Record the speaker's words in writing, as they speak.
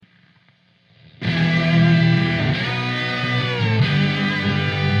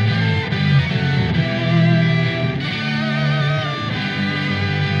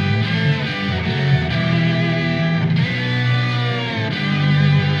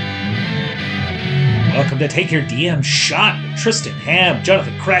Welcome to Take Your DM Shot with Tristan Ham,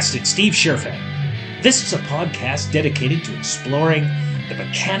 Jonathan Crest, and Steve Sherfan. This is a podcast dedicated to exploring the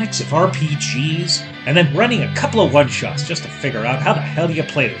mechanics of RPGs and then running a couple of one-shots just to figure out how the hell do you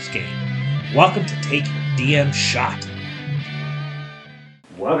play this game. Welcome to Take Your DM Shot.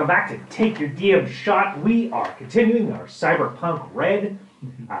 Welcome back to Take Your DM Shot. We are continuing our Cyberpunk Red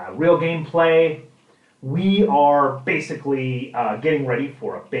real gameplay. We are basically getting ready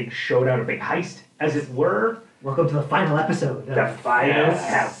for a big showdown, a big heist, as it were. Welcome to the final episode. The final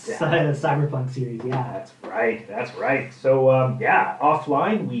countdown. The Cyberpunk series, yeah. That's right. So,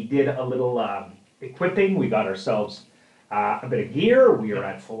 offline, we did a little equipping. We got ourselves a bit of gear. We are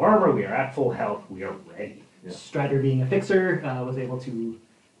at full armor. We are at full health. We are ready. Yeah. Strider, being a fixer, was able to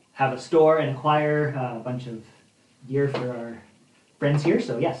have a store and acquire a bunch of gear for our friends here,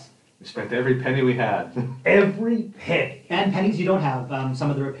 so yes. We spent every penny we had. Every penny. And pennies you don't have.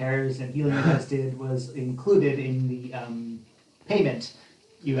 Some of the repairs and healing you guys did was included in the payment.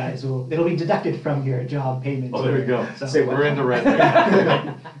 You guys it'll be deducted from your job payment. Oh, there we go. So we're in the red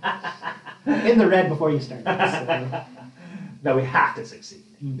right now. In the red before you start. So. Now we have to succeed.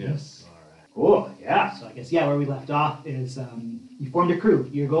 Yes. All right. Cool, yeah. So I guess, where we left off is you formed a crew.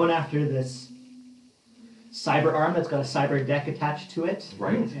 You're going after this cyber arm that's got a cyber deck attached to it.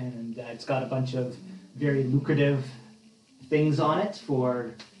 Right. And it's got a bunch of very lucrative things on it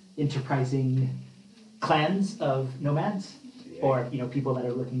for enterprising clans of nomads. Yeah. Or, people that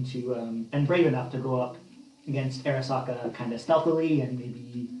are looking to, and brave enough to go up against Arasaka kind of stealthily and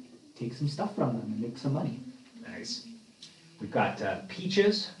maybe take some stuff from them and make some money. Nice. We've got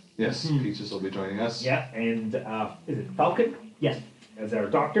Peaches. Yes, Peaches will be joining us. Yeah, and is it Falcon? Yes. As our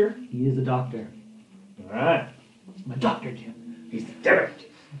doctor? He is a doctor. All right. I'm a doctor, Jim. He's the director.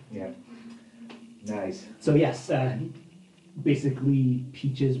 Yeah. Nice. So yes, basically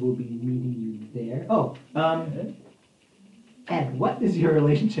Peaches will be meeting you there. Oh, Ed, what is your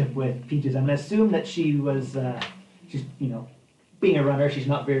relationship with Peaches? I'm gonna assume that she was, she's, being a runner, she's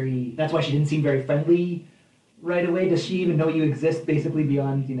not very, that's why she didn't seem very friendly right away. Does she even know you exist basically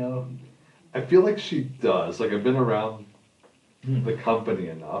beyond, I feel like she does. Like, I've been around the company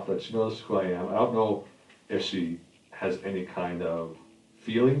enough that she knows who I am. I don't know if she has any kind of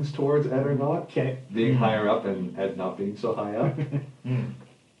feelings towards Ed or not. Okay. Being higher up and Ed not being so high up.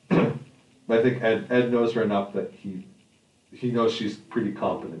 But I think Ed knows her enough that he knows she's pretty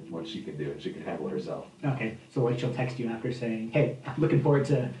competent in what she can do and she can handle herself. Okay, so like she'll text you after saying, hey, I'm looking forward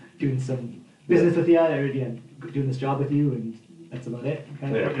to doing some business with you, or doing this job with you, and that's about it.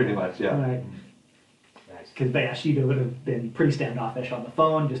 Yeah, pretty much, yeah. All right. Nice. Because she would have been pretty standoffish on the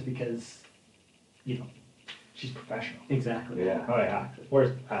phone just because, She's professional. Exactly. Yeah. Oh, yeah.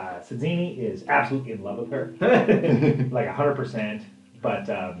 Whereas Sadzini is absolutely in love with her. Like 100%. But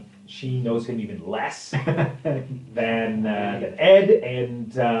she knows him even less than Ed.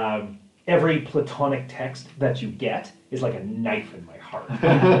 And every platonic text that you get is like a knife in my heart.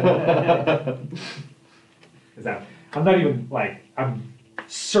 I'm not even I'm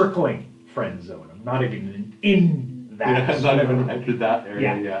circling friend zone. I'm not even in that. Yeah, not even entered that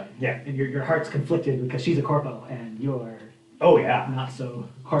area yet. Yeah. And your heart's conflicted because she's a corpo and you're not so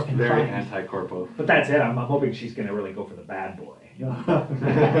corp inclined. Very anti-corpo. But that's it. I'm hoping she's going to really go for the bad boy.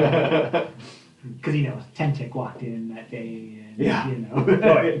 Because, Tentic walked in that day and, Oh,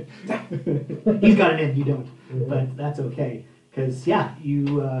 he's got it in, you don't. But that's okay. Because,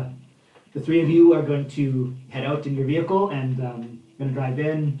 the three of you are going to head out in your vehicle and going to drive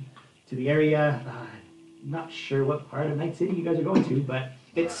in to the area. Not sure what part of Night City you guys are going to, but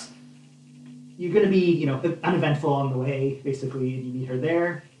you're going to be, uneventful on the way, basically, and you meet her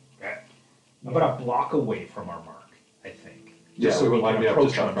there. Okay. About a block away from our mark, I think. Just so we can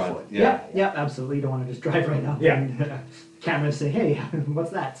approach on foot. Yeah, absolutely. You don't want to just drive right up and cameras say, hey, what's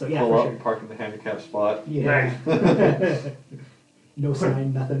that? So Pull for up, sure. park in the handicap spot. Yeah. No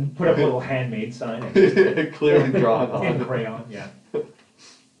sign, nothing. Put up a little handmade sign. Clearly drawn on. In crayon, yeah.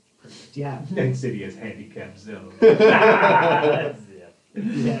 Perfect, yeah. Night City is handicap zone. Yeah.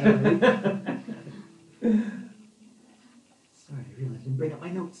 Sorry, I realized I didn't bring up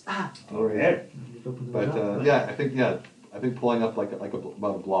my notes. Okay. I think pulling up like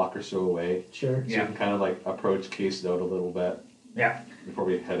about a block or so away. Sure. So you can kind of approach, case it out a little bit. Yeah. Before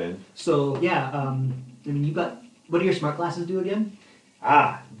we head in. So you got, what do your smart glasses do again?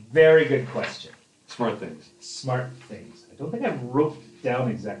 Very good question. Smart things. Smart things. I don't think I wrote down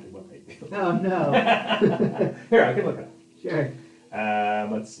exactly what they do. Oh no. Here, I can look it up. Sure.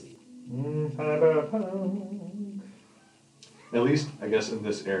 Let's see. At least, I guess, in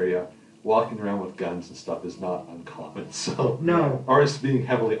this area, walking around with guns and stuff is not uncommon. So No. or just being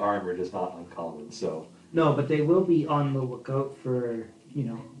heavily armored is not uncommon. So No, but they will be on the lookout for, you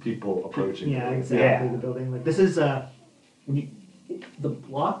know, people approaching. yeah, it. exactly, Yeah. the building. Like, this is, when you, the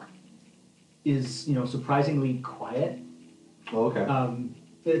block is, you know, surprisingly quiet. Oh, okay.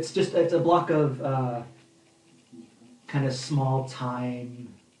 It's a block of, kind of small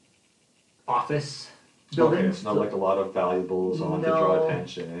time office buildings. Okay, it's not like a lot of valuables on to No. draw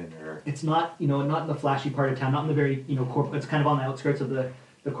attention or. It's not, you know, not in the flashy part of town, not in the very, you know, it's kind of on the outskirts of the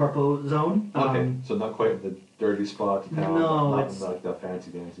corpo zone. Okay, so not quite in the dirty spot of town, No, but not it's- in like the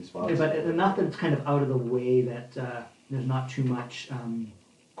fancy spots. but enough that it's kind of out of the way that there's not too much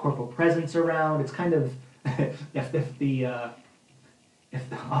corporal presence around. It's kind of if the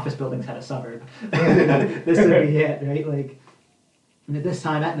office buildings had a suburb, this would be it, right? Like, and at this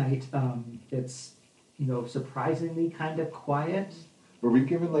time at night, it's, you know, surprisingly kind of quiet. Were we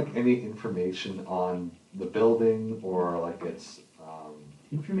given like any information on the building or like its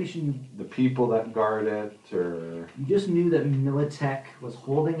Information the people that guard it or you just knew that Militech was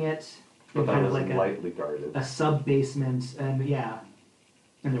holding it in but that kind was of like lightly guarded? a sub basement, and yeah,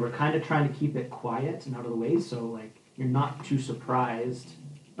 and they were kind of trying to keep it quiet and out of the way, so like you're not too surprised,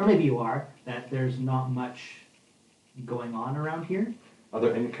 or maybe you are, that there's not much going on around here. Are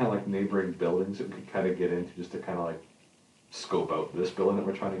there any kind of like neighboring buildings that we could kind of get into just to kind of like scope out this building that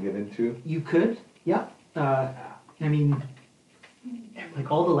we're trying to get into? You could, yeah. I mean,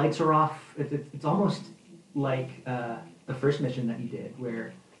 like all the lights are off. It's almost like the first mission that you did,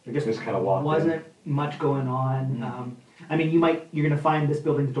 where there Just kinda walked in. wasn't much going on. I mean, you're gonna find this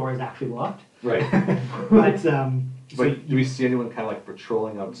building's door is actually locked, Right. but But do we see anyone kind of like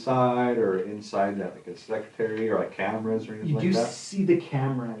patrolling outside or inside that, like a secretary or like cameras or anything you like do that? see the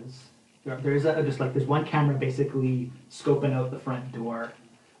cameras. There's one camera basically scoping out the front door.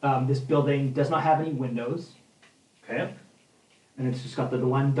 This building does not have any windows, Okay. and it's just got the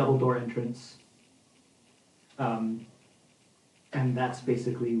one double door entrance. And that's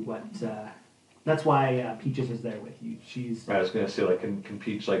basically what. That's why Peaches is there with you. She's I was gonna say like can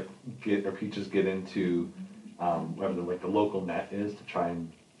Peach like Peaches get into whatever the local net is to try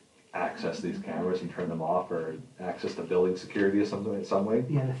and access these cameras and turn them off or access the building security or something in some way?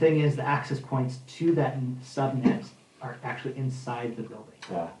 yeah. The thing is, the access points to that subnet are actually inside the building.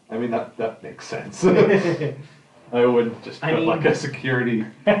 Yeah, I mean that makes sense. I wouldn't just put like a security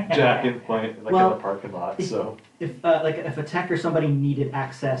jack in point like Well, in the parking lot. So If if a tech or somebody needed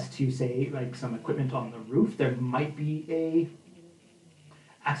access to, say, like some equipment on the roof, there might be a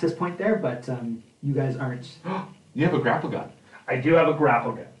access point there, but you guys aren't. you have a grapple gun. I do have a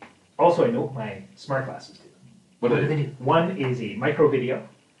grapple gun. Also, I know my smart glasses do. What do is they it? do? One is a micro video.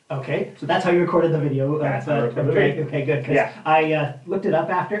 Okay, so that's how you recorded the video. That's how I recorded the okay, video. okay, good. 'Cause Yeah. I looked it up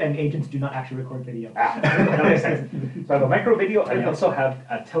after, and agents do not actually record video. That makes sense. So I have a micro video, and I also have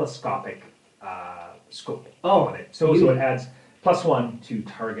a telescopic scope on it. So it adds +1 to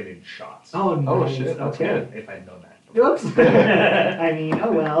targeted shots. Oh, nice. Oh shit, that's okay. good. If I'd known that. Oops. I mean,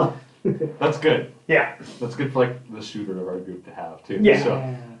 oh well. That's good. Yeah. That's good for like the shooter of our group to have too. Yeah. So,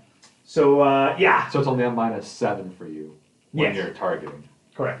 Yeah. So yeah, so it's only a -7 for you when Yes. you're targeting.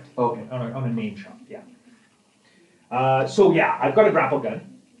 correct. Okay. On a main shot, yeah. So yeah, I've got a grapple gun,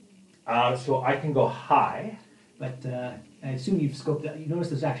 so I can go high. But I assume you've scoped out. You notice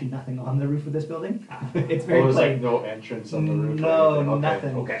there's actually nothing on the roof of this building. It's very there's plain. like no entrance on the roof. or No, anything? Okay.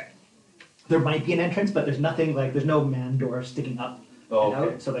 nothing. Okay. There might be an entrance, but there's nothing like there's no man door sticking up Oh, and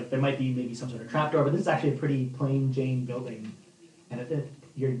okay. out. So like there might be maybe some sort of trap door, but this is actually a pretty plain Jane building, and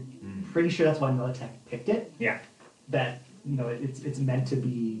you're pretty sure that's why Militech picked it. Yeah. That it's meant to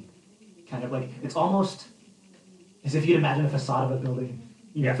be kind of like it's almost as if you'd imagine a facade of a building.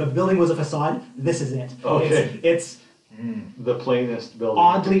 You know, Yeah. if a building was a facade, this is it. Okay. It's The plainest building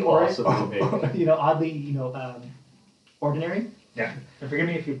oddly you could possibly make. oddly ordinary. Yeah. And forgive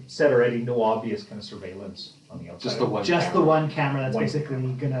me if you said already, no obvious kind of surveillance on the outside. Just the one. Just the camera. one camera that's One basically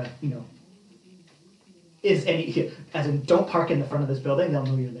camera. gonna, is any, as in, don't park in the front of this building, they'll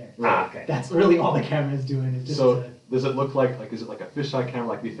know you're there. Ah, okay. That's really all the camera is doing, is just So does it look like is it like a fisheye camera?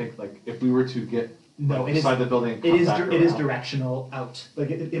 Like, do you think like if we were to get no, like, it is, inside the building, and it come is, back it is around? directional out.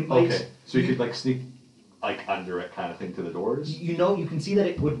 Like, it might, Okay, so you could like sneak like under it kind of thing to the doors. you can see that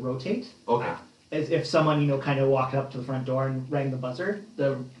it would rotate, Okay. as if someone, kind of walked up to the front door and rang the buzzer,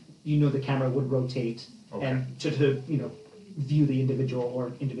 the camera would rotate Okay. and to view the individual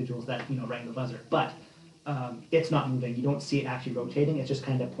or individuals that, rang the buzzer. But it's not moving. You don't see it actually rotating. It's just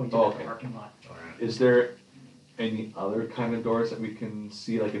kind of pointing at the Okay. parking lot. Is there any other kind of doors that we can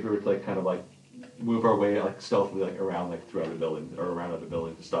see? Like if we were to like kind of like move our way like stealthily like around like throughout the building or around other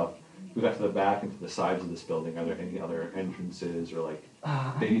buildings and stuff. we got to the back and to the sides of this building, are there any other entrances or like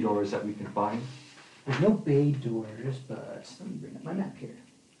bay doors that we can find? There's no bay doors, but let me bring up my map here.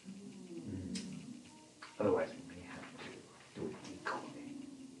 Otherwise, we may have to do a decoy.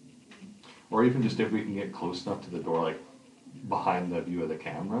 Or even just if we can get close enough to the door, like behind the view of the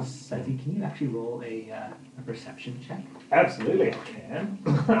camera. Seti, can you actually roll a perception check? Absolutely, I can.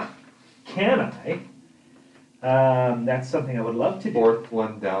 Can I? That's something I would love to do. Fourth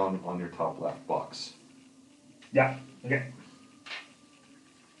one down on your top left box. Yeah, okay.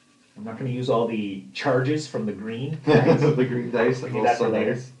 I'm not going to use all the charges from the green. The green dice. We'll leave that for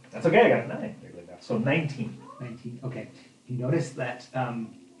later. That's okay, I got a 9. So 19. 19. Okay. You notice that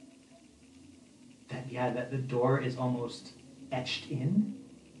that the door is almost etched in,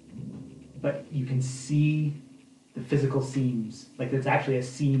 but you can see the physical seams. Like there's actually a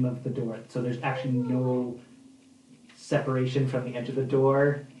seam of the door, so there's actually no separation from the edge of the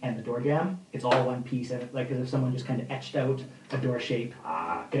door and the door jamb. It's all one piece, and like as if someone just kind of etched out a door shape.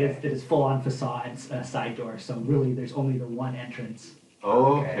 Okay. It is full on facades, side door. So really, there's only the one entrance.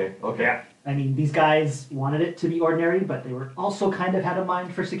 Oh, okay. Yeah. I mean, these guys wanted it to be ordinary, but they were also kind of had a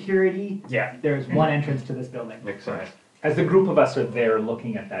mind for security. Yeah. There's one entrance to this building. Makes sense. As the group of us are there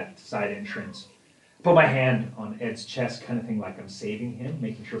looking at that side entrance, put my hand on Ed's chest, kind of thing like I'm saving him,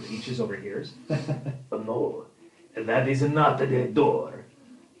 making sure Peaches overhears. But no, that is not the door.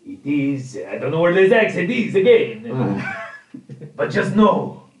 It is, I don't know where this exit is again. But just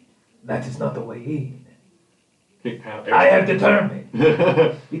know, that is not the way in. I have determined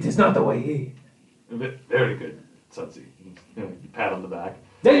it is not the way in. Very good, Sudsy. Pat on the back.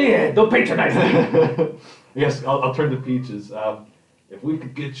 Yeah, don't patronize me. Yes, I'll turn to Peaches. If we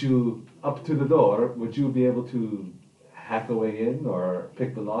could get you up to the door, would you be able to hack a way in or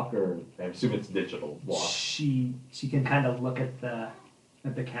pick the lock, or I assume it's digital lock? She can kind of look at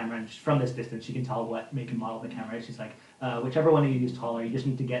the camera, and from this distance, she can tell what make and model the camera is. She's like, whichever one of you is taller, you just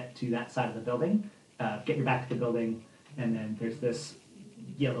need to get to that side of the building, get your back to the building, and then there's this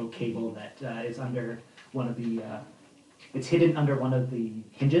yellow cable that is under one of the, it's hidden under one of the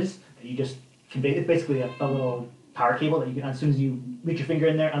hinges. You just it's basically a little power cable that you can, as soon as you reach your finger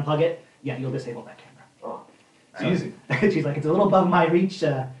in there, unplug it, yeah, you'll disable that camera. Oh, it's easy. She's like, it's a little above my reach,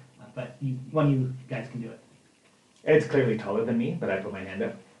 but one of you guys can do it. Ed's clearly taller than me, but I put my hand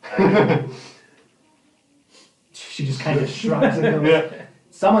up. She just kind of shrugs and goes,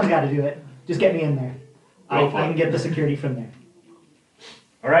 someone's got to do it. Just get me in there. I can get the security from there.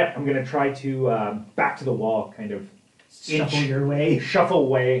 All right, I'm going to try to back to the wall, kind of Shuffle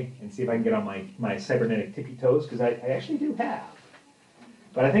away, and see if I can get on my cybernetic tippy toes, because I actually do have.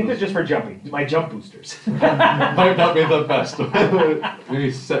 But I think they're just for jumping. My jump boosters. Might not be the best.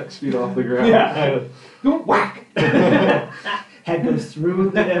 Maybe 6 feet off the ground. Yeah. Don't whack. Head goes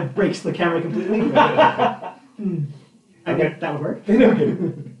through, breaks the camera completely. I think that would work. Okay.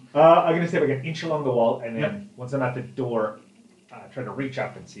 I'm going to see if I can inch along the wall, and then once I'm at the door, try to reach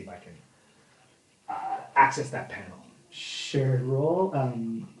up and see if I can access that panel. Sure. Roll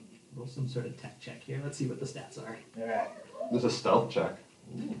some sort of tech check here. Let's see what the stats are. All right. There's a stealth check.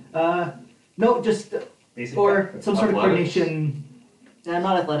 No, just Basic or tech. some sort of Athletics. coordination.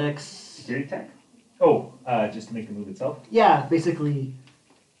 Not athletics. Security tech? Oh, just to make the move itself? Yeah, basically.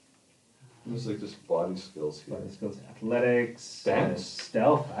 There's like just body skills here. Skills, athletics, Dance.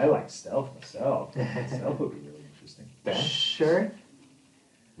 stealth. I like stealth myself. Stealth would be really interesting. Dance. Sure.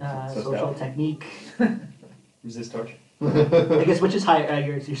 So Social stealth. technique. Resist torture. I guess which is higher,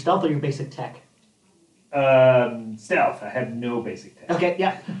 your stealth or your basic tech? Stealth. I have no basic tech. Okay,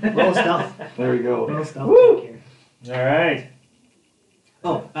 yeah. Roll stealth. There we go. Roll stealth Woo! check here. All right.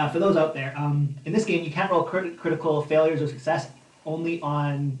 Oh, for those out there, in this game you can't roll critical failures or success only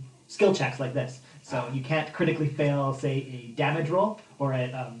on skill checks like this. So you can't critically fail, say, a damage roll or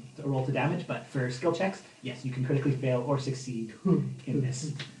a roll to damage, but for skill checks, yes, you can critically fail or succeed in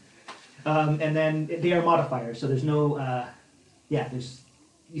this. And then they are modifiers, so there's no, there's,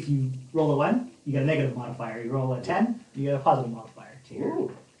 if you roll a 1, you get a negative modifier. You roll a 10, you get a positive modifier to your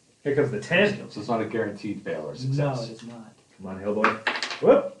Ooh. Here comes the 10. So it's not a guaranteed fail or success. No, it is not. Come on, Hillboy.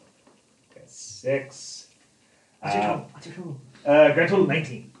 Whoop. Got 6. What's your total? What's your total? Grand total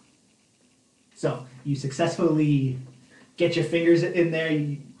 19. So you successfully get your fingers in there,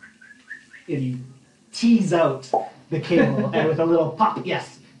 and you tease out the cable, and with a little pop,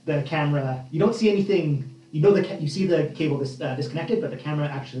 yes, the camera. You don't see anything. You know you see the cable disconnected, but the camera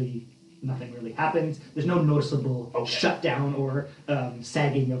actually nothing really happens. There's no noticeable shutdown or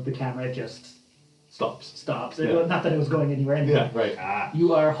sagging of the camera. It just stops. Yeah. Not that it was going anywhere. Anyway. Yeah, right.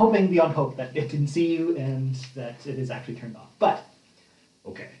 You are hoping beyond hope that it didn't see you and that it is actually turned off. But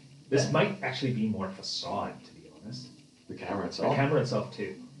Okay. This might actually be more facade, to be honest. The camera The itself. camera itself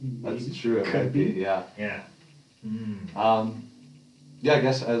too. That's true. It Could might be. be. Yeah. Yeah. Yeah. I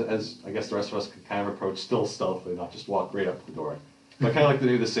guess as I guess the rest of us can kind of approach still stealthily, not just walk right up to the door. But kind of like to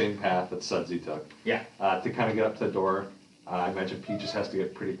do the same path that Sudsy took. Yeah. To kind of get up to the door. I imagine Peaches has to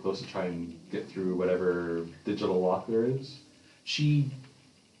get pretty close to try and get through whatever digital lock there is. She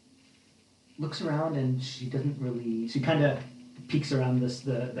looks around and she doesn't really. She kind of peeks around the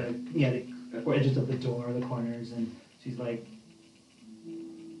edges of the door, the corners, and she's like,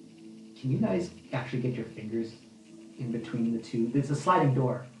 "Can you guys actually get your fingers in between the two? It's a sliding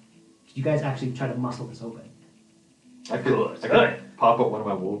door. Did you guys actually try to muscle this open?" I could pop up one of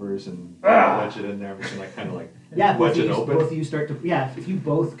my wolvers and wedge it in there and like kind of like Yeah, wedge it open. both of you start to. Yeah, if you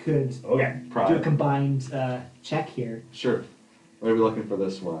both could Okay. do a combined check here, Sure. What are we looking for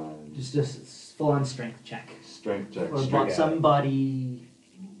this one? just full on strength check. Strength check. Or Strength. somebody.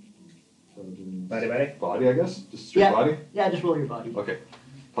 Body. Body, I guess? Just straight Yeah. body? Yeah, just roll your body. Okay.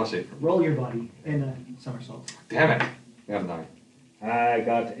 Plus 8. Roll your body in a somersault. Damn it. I got a 9. I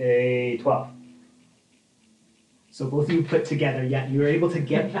got a 12. So both of you put together, you were able to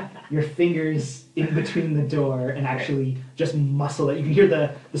get your fingers in between the door and actually just muscle it. You can hear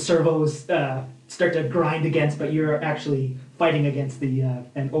the servos start to grind against, but you're actually fighting against the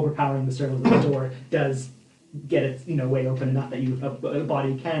and overpowering the servos. The door does get its way open enough that a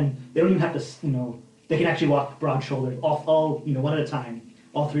body can. They don't even have to they can actually walk broad shouldered, all one at a time.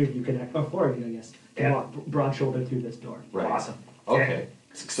 All three of you can, or four of you, I guess, can walk broad shouldered through this door. Right. Awesome. Okay.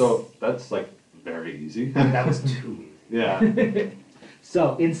 So that's like very easy. That was too easy. Yeah.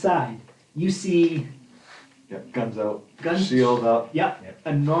 So inside, you see. Yep. Guns out. Guns- Shield up. Yep.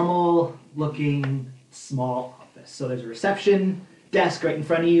 A normal looking small office. So there's a reception desk right in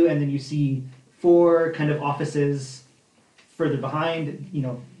front of you, and then you see 4 kind of offices further behind,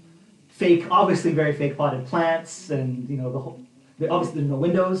 fake, obviously very fake potted plants, and obviously there's no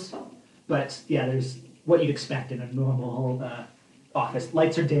windows, but yeah, there's what you'd expect in a normal office.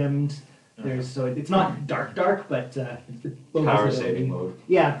 Lights are dimmed. So it's not dark, but low Power visibility. saving mode.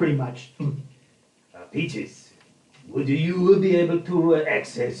 Yeah, pretty much. Peaches, would you be able to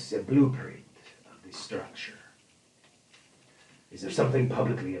access a blueprint of this structure? Is there something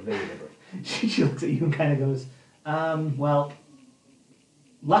publicly available? She looks at you and kind of goes, well,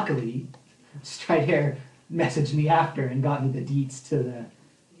 luckily, Stride Hair messaged me after and got me the deets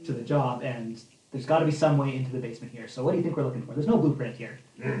to the job, and there's got to be some way into the basement here. So what do you think we're looking for? There's no blueprint here,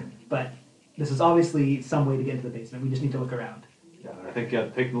 but this is obviously some way to get into the basement. We just need to look around. Yeah, I think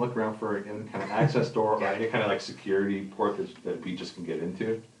taking a look around for any kind of access door or any kind of like security port that Peaches can get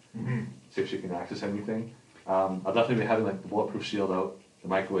into. See if she can access anything. I'll definitely be having like the bulletproof shield out, the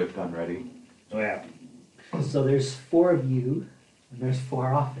microwave gun ready. Oh yeah. So there's 4 of you, and there's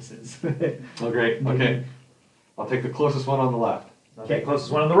 4 offices. Oh great. Okay. I'll take the closest one on the left. Okay,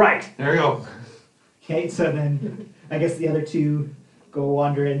 closest one on the right. There we go. Okay, so then I guess the other 2 go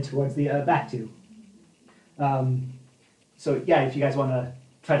wander in towards the back 2. So yeah, if you guys want to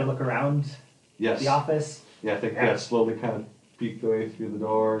try to look around Yes. the office. Yeah, I think slowly kind of peek the way through the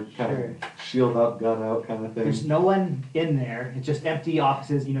door, kind of shield up, gun out kind of thing. There's no one in there. It's just empty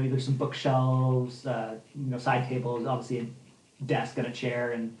offices. There's some bookshelves, side tables, obviously a desk and a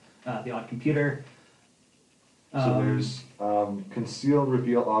chair, and the odd computer. So there's concealed,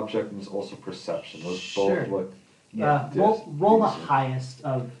 reveal object, and there's also perception. Those Sure. both look Roll the decent. highest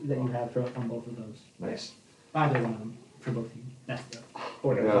that you have on both of those. Nice. Either one of them for both of you. That's the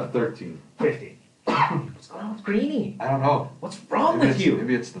Order. Yeah, 13. 50. What's going on with Greenie? I don't know. What's wrong Maybe with it's- you?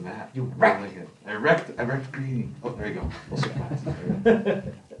 Maybe it's the map. You I wrecked- like it. I wrecked Greenie. Oh, there you go. We'll switch maps. There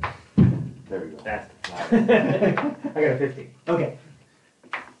we go. That's. Got it. I got a 50. Okay.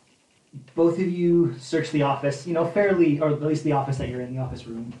 Both of you search the office, fairly, or at least the office that you're in, the office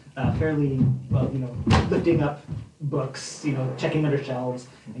room, fairly well, lifting up books, checking under shelves,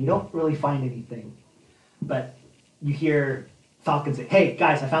 and you don't really find anything. But you hear Falcon say, "Hey,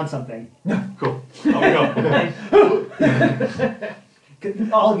 guys, I found something." Cool. Here we go.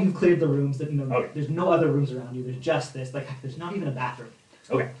 All of you cleared the rooms. Okay. There's no other rooms around you. There's just this. There's not even a bathroom.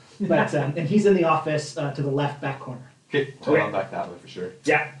 Okay. But and he's in the office to the left back corner. Okay, so I'm back that way for sure.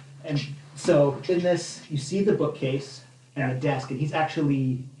 Yeah. And so in this, you see the bookcase and the desk, and he's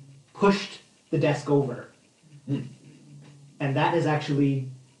actually pushed the desk over. And that has actually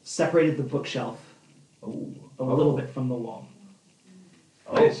separated the bookshelf a little bit from the wall.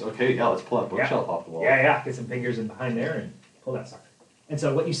 Nice. Okay, yeah, let's pull that bookshelf off the wall. Yeah. Get some fingers in behind there and pull that sucker. And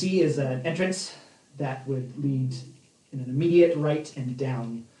so what you see is an entrance that would lead in an immediate right and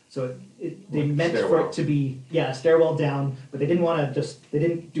down. So they meant for Stairwell. it to be a stairwell down, but they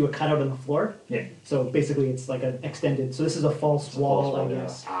didn't do a cutout on the floor. Yeah. So basically, it's like an extended. So this is a false wall, I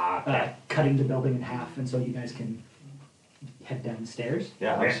guess, Okay. cutting the building in half, and so you guys can head downstairs.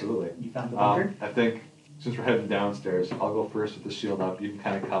 Yeah, Okay. absolutely. You found the bunker. I think since we're heading downstairs, I'll go first with the shield up. You can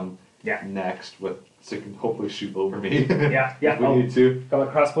kind of come Yeah. next so you can hopefully shoot over me. Yeah, yeah. If we I'll need to. got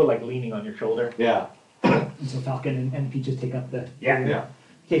a crossbow like leaning on your shoulder. Yeah. And so Falcon and Peaches take up the. Yeah. Yeah.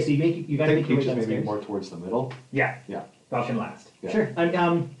 Okay, so you I guys think make your way Peach is maybe downstairs. more towards the middle. Yeah. Yeah. Falcon last. Yeah. Sure.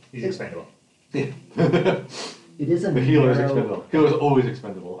 He's It's- expendable. the It is a healer is narrow. expendable. Healer's always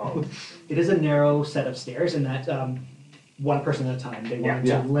expendable. Oh. It is a narrow set of stairs, in that one person at a time. They wanted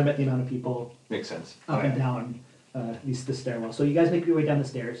Yeah. to limit the amount of people Makes sense. up and down the stairwell. So you guys make your way down the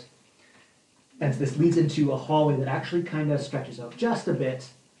stairs, and this leads into a hallway that actually kind of stretches out just a bit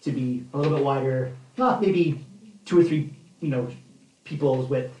to be a little bit wider, maybe 2 or 3, people's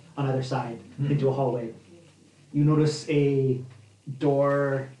width on either side into a hallway. You notice a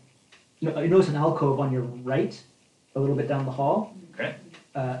door. No, you notice an alcove on your right, a little bit down the hall. Okay.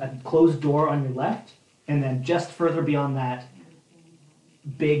 A closed door on your left, and then just further beyond that,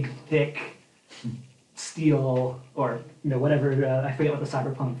 big, thick steel, or whatever. I forget what the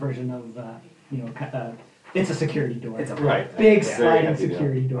cyberpunk version of it's a security door. It's a Right. big Very sliding heavy, yeah.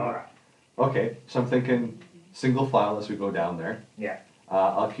 security door. All right. Okay, so I'm thinking single file as we go down there. Yeah.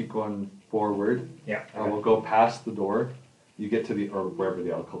 I'll keep going forward. Yeah. We'll go past the door. You get to or wherever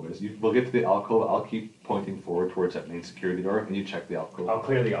the alcove is. We'll get to the alcove. I'll keep pointing forward towards that main security door, and you check the alcove. I'll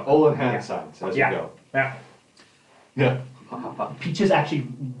clear the alcove. All in hand Yeah. signs as Yeah. you go. Yeah. Yeah. Peaches actually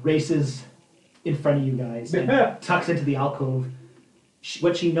races in front of you guys and tucks into the alcove.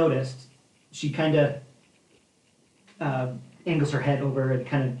 What she noticed, she kind of angles her head over and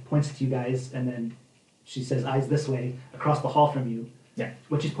kind of points to you guys, and then she says, "Eyes this way," across the hall from you. Yeah.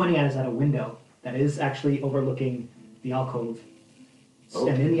 What she's pointing at is at a window that is actually overlooking the alcove. Oh.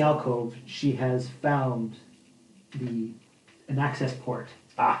 And in the alcove, she has found an access port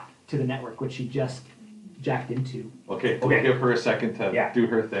to the network, which she just jacked into. Okay. Okay. We'll give her a second to Yeah. do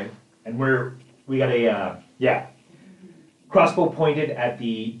her thing. And we got a crossbow pointed at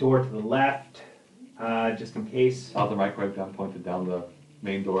the door to the left, just in case. I'll have the microwave gun pointed down the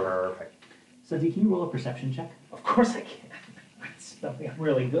main door. Perfect. So, can you roll a perception check? Of course I can. That's something I'm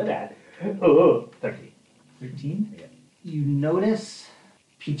really good at. Oh, 30. 13? Yeah. You notice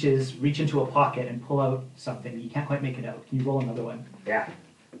Peaches reach into a pocket and pull out something. You can't quite make it out. Can you roll another one? Yeah.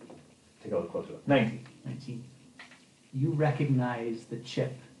 Take a look closer. 19. 19. You recognize the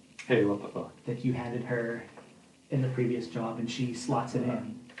chip Hey, what the fuck? that you handed her in the previous job, and she slots it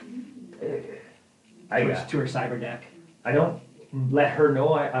in I to her cyber deck. I don't let her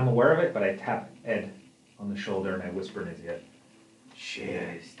know I'm aware of it, but I tap Ed on the shoulder and I whisper in his ear,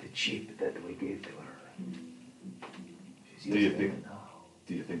 "She's the chip that we gave to her. She's Do you using it think- now."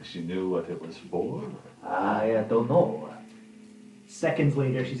 Do you think she knew what it was for? I don't know. Seconds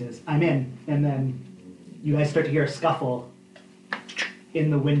later, she says, "I'm in," and then you guys start to hear a scuffle in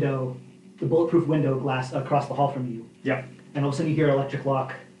the window, the bulletproof window glass across the hall from you, Yep. and all of a sudden you hear electric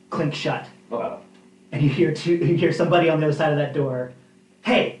lock clink shut, Uh-oh. and you hear somebody on the other side of that door,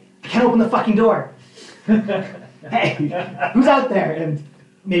 "Hey, I can't open the fucking door! Hey, who's out there?" And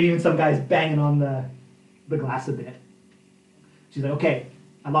maybe even some guys banging on the glass a bit. She's like, "Okay,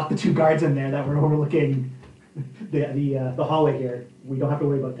 I locked the 2 guards in there that were overlooking the hallway here. We don't have to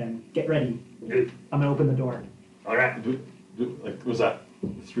worry about them. Get ready. I'm gonna open the door." All right. Like, was that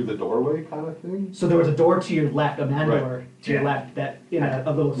through the doorway kind of thing? So there was a door to your left, a man Right. door to your Yeah. left, that in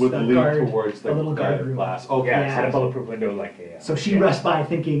a little Would lead guard, towards the a little guard room. glass. Okay. Yeah, Yeah. it's had a bulletproof window like a. So she yeah. rushed by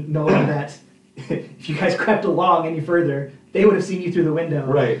thinking, knowing that if you guys crept along any further, they would have seen you through the window.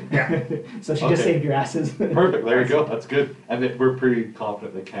 Right. Yeah. So she just Okay. saved your asses. Perfect. There you go. That's good. And we're pretty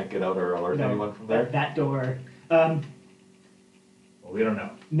confident they can't get out or alert No, anyone from there. That door. Well, we don't know.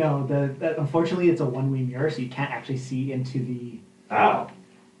 No, unfortunately it's a one-way mirror, so you can't actually see into the. Now,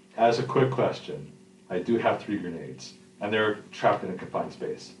 as a quick question, I do have 3 grenades, and they're trapped in a confined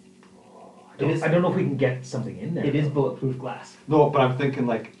space. I don't know if we can get something in there. It is bulletproof glass. No, but I'm thinking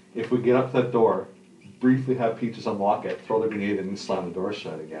like if we get up to that door, briefly have Peaches unlock it, throw the grenade in, and slam the door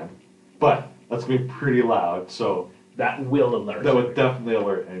shut again. But that's gonna be pretty loud, so That will alert. that would definitely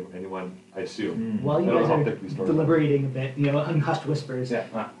alert anyone, I assume. While you I don't guys know how are thick these doors deliberating a bit, in hushed whispers,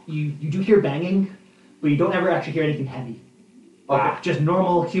 Yeah. you do hear banging, but you don't ever actually hear anything heavy. Okay. Just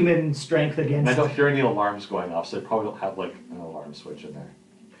normal human strength And against. I don't hear any alarms going off, so they probably don't have like an alarm switch in there.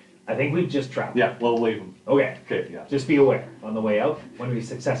 I think we've just traveled. Yeah, we'll leave them. Okay. Okay, yeah. Just be aware on the way out when we've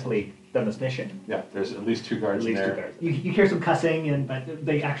successfully done this mission. Yeah, there's at least 2 guards in there. You hear some cussing, but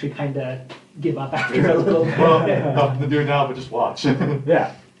they actually kind of give up after a little bit. Well, nothing to do now, but just watch.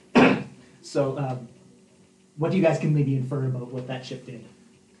 Yeah. So, what do you guys can maybe infer about what that ship did?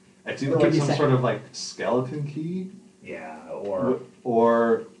 It's either I'll like give you a some second. sort of like skeleton key, Yeah, or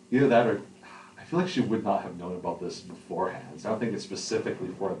or either that or I feel like she would not have known about this beforehand. So I don't think it's specifically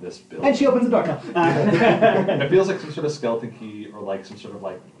for this build. And she opens the door. No. It feels like some sort of skeleton key or like some sort of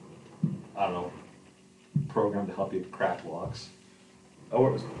like, I don't know, program to help you crack locks. or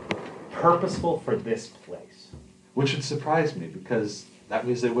it was purposeful for this place. Which would surprise me because that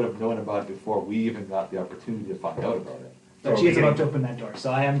means they would have known about it before we even got the opportunity to find out about it. But she is about to open that door,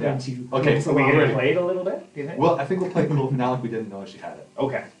 so I am going to. Okay, move so along. we ready? Played a little bit, do you think? Well, I think we'll play cool now like we didn't know she had it.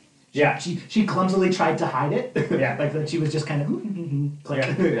 Okay. Yeah. She clumsily tried to hide it. Yeah. Like that she was just kind of click,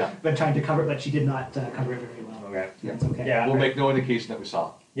 Yeah. but trying to cover it, but she did not cover it very well. Okay. That's okay. Yeah. We'll make no indication that we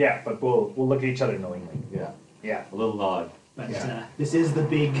saw. Yeah, but we'll look at each other knowingly. Yeah. Yeah. A little nod. But Yeah. this is the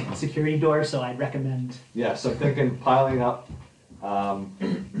big security door, so I'd recommend Yeah, so I'm thinking piling up.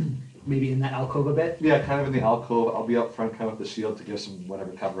 maybe in that alcove a bit. Yeah, kind of in the alcove. I'll be up front kind of with the shield to give some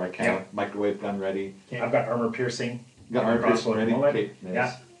whatever cover I can. Yeah. Microwave gun ready. Okay. I've got armor piercing. Got armor Crossbow piercing ready. bullet. Okay, nice.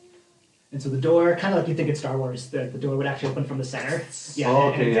 Yeah. And so the door, kind of like you think in Star Wars, the door would actually open from the center. Oh,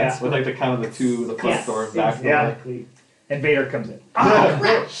 okay, and yeah. it's- With like the kind of the two, the front Yes, door and back door. exactly. And Vader comes in.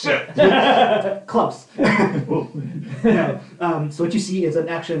 Oh, shit. Close. No. So what you see is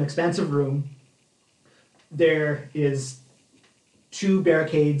actually an expansive room. There is 2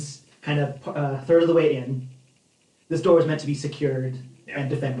 barricades, kind of a third of the way in. This door is meant to be secured and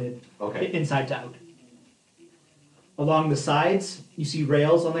defended, Okay. inside to out. Along the sides, you see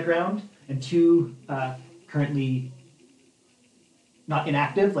rails on the ground and 2 currently not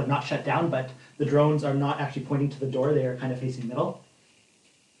inactive, like not shut down, but the drones are not actually pointing to the door; they are kind of facing middle.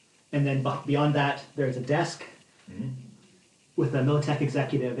 And then beyond that, there's a desk with a Militech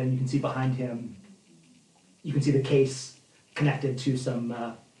executive, and you can see behind him, you can see the case connected to some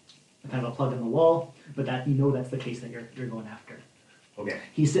kind of a plug in the wall, but that you know that's the case that you're going after. Okay.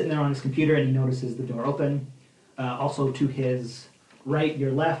 He's sitting there on his computer, and he notices the door open. Also to his right,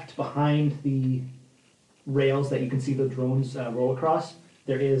 your left, behind the rails that you can see the drones roll across,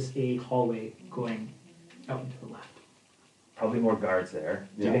 there is a hallway going out into the left. Probably more guards there.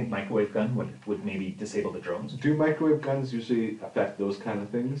 Do you Yeah. think microwave gun would maybe disable the drones? Do microwave guns usually affect those kind of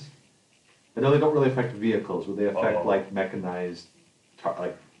things? I know they don't really affect vehicles, but they affect Oh. like mechanized,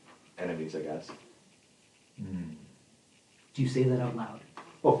 like enemies, I guess. Do you say that out loud?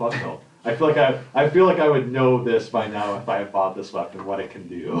 Oh fuck no! I feel like I would know this by now if I had bought this weapon, what it can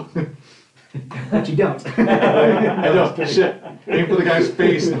do. But you don't. I know. Shit. Aim for the guy's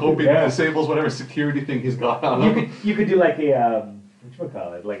face and hope he disables whatever security thing he's got on him. You could do like a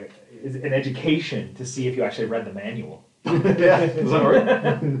whatchamacallit, like an education to see if you actually read the manual. Yeah. Does that work?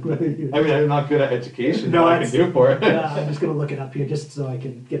 I mean, I'm not good at education. No, what I can do for it. I'm just gonna look it up here just so I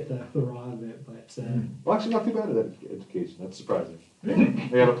can get the raw of it. But Well, actually, not too bad at education. That's surprising. I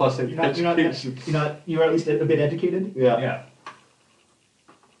got a plus in education. you're at least a bit educated. Yeah. Yeah.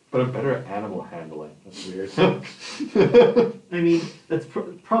 But I'm better at animal handling. That's weird. I mean, that's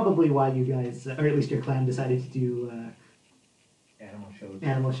probably why you guys, or at least your clan, decided to do Animal shows.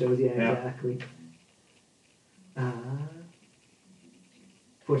 animal shows. Yeah, Yeah. exactly.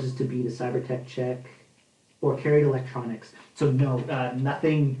 Forces to beat a cybertech check or carried electronics. So no,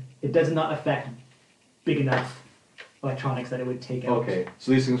 nothing. It does not affect big enough electronics that it would take out. Okay,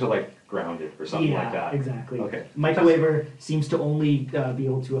 so these things are like grounded or something like that. Exactly. Okay. Microwaver seems to only be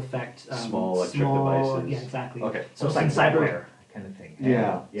able to affect Small electric devices. Yeah, exactly. Okay. So It's like since cyber, wire kind of thing.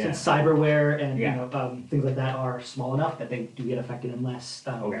 Yeah. Yeah. since cyberware and Yeah. things like that are small enough that they do get affected unless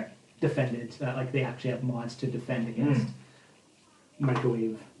Okay. defended. Like they actually have mods to defend against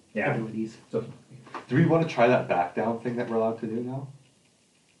microwave Yeah. abilities. So Do we want to try that back down thing that we're allowed to do now?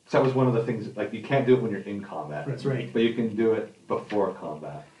 Because that was one of the things, like you can't do it when you're in combat. That's right. But you can do it before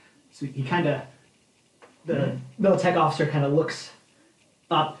combat. So he kind of, the Militech officer kind of looks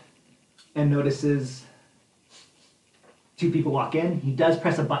up and notices 2 people walk in. He does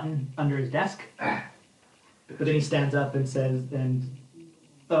press a button under his desk, but then he stands up and says,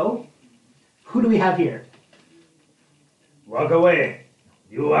 "Oh, who do we have here?" walk away.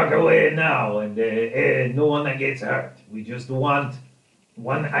 You walk away now, and no one that gets hurt. We just want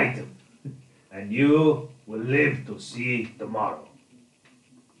one item, and you will live to see tomorrow.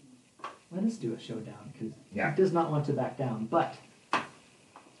 Let us do a showdown because Yeah. he does not want to back down. But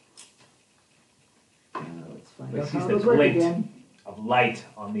let's find Like, out sees how the those work glint. again. of light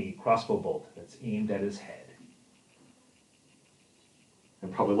on the crossbow bolt that's aimed at his head.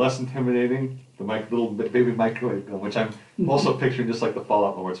 And probably less intimidating, the little baby microwave gun, which I'm also picturing just like the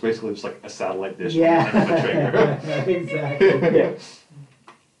Fallout one, where it's basically just like a satellite dish on the end of a trigger. Exactly. Yeah.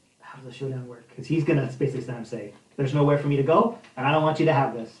 How does the showdown work? Because he's gonna basically stand and say, "There's nowhere for me to go, and I don't want you to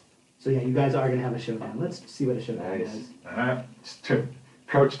have this." So yeah, you guys are gonna have a showdown. Let's see what a showdown is. Just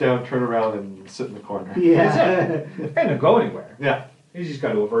crouch down, turn around, and sit in the corner. Yeah. He's not gonna go anywhere. Yeah. He's just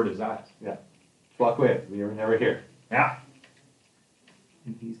got to avert his eyes. Yeah. Walk away. We were never here. Yeah.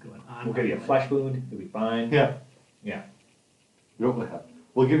 And he's going on. We'll give you a flesh wound. You'll be fine. Yeah. Yeah. We don't have.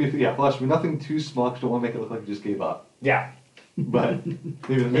 We'll give you flesh, but nothing too small because we don't want to make it look like you just gave up. Yeah. But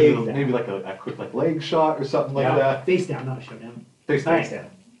maybe like a quick like leg shot or something like that. Face down, not a showdown. Face Face down.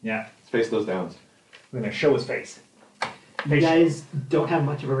 down. Yeah. Let's face those downs. We're gonna show his face. You guys don't have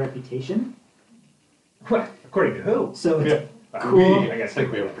much of a reputation, What? According to who? so it's Yeah. cool. I guess I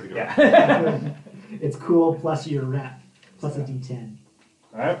think we have a pretty good. Yeah. It's cool plus your rep plus a D10.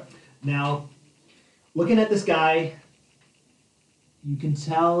 All right. Now, looking at this guy, you can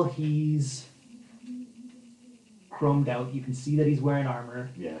tell he's chromed out. You can see that he's wearing armor.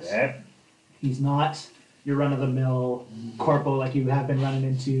 Yes. Yeah. He's not your run-of-the-mill corpo like you have been running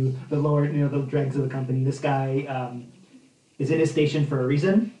into the lower, the dregs of the company. This guy is in his station for a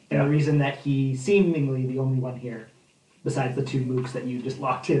reason, and Yeah. a reason that he's seemingly the only one here, besides the two mooks that you just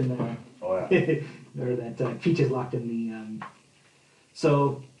locked in. Oh yeah. Or that Peach is locked in the.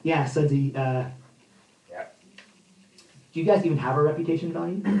 So yeah, Sudsy. Yeah. Do you guys even have a reputation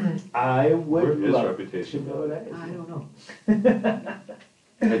value? I would Where is love reputation? to know that. I don't know.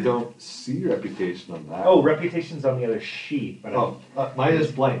 I don't see reputation on that. Oh, reputation's on the other sheet, but Mine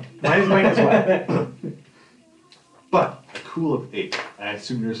is blank. mine is blank as well. But a cool of 8. I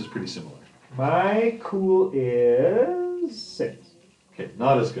assume yours is pretty similar. My cool is 6. Okay,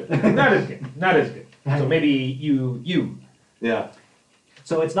 not as good. Not as good. Not as good. So maybe you. Yeah.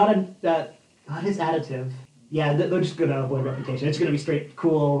 So it's not not his additive. Yeah, they're just gonna avoid reputation. It's gonna be straight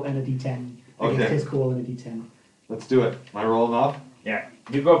cool and a D10 against Okay. his cool and a D10. Let's do it. Am I rolling off? Yeah.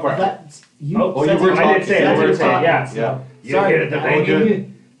 You go for it. That's you. Oh, you were I did say Sudsy it. You were was saying, talking, yeah. so- Yeah. You Sorry, hear the all banging?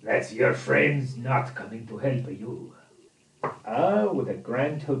 good. That's your friends not coming to help you. With a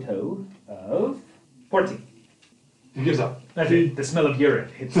grand total of 14. He gives up. That's it. The smell of urine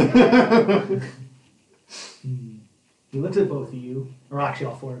hits me. He looks at both of you, or actually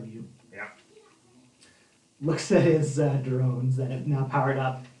all four of you. Yeah. Looks at his drones that have now powered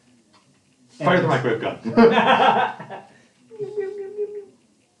up. Fire the and microwave gun.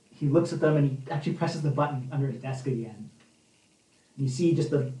 He looks at them and he actually presses the button under his desk again. You see just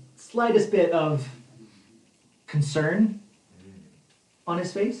the slightest bit of concern on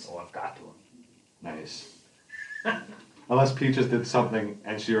his face. Oh, I've got to. Nice. Unless Peaches did something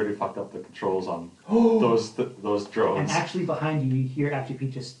and she already fucked up the controls on those And drones. actually behind you, you hear actually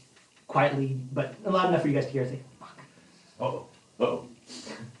Pete just quietly, but loud enough for you guys to hear, say, "Fuck." Uh-oh. Uh-oh.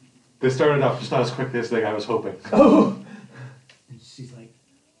 They started up just not as quickly as I was hoping. Oh! And she's like,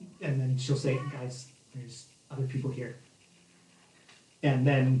 and then she'll say, "Guys, there's other people here." And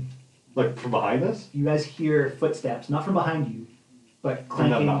then Like from behind us? you guys hear footsteps, not from behind you, but Down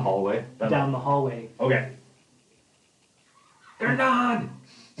clanking that hallway. down the hallway. Okay. They're not.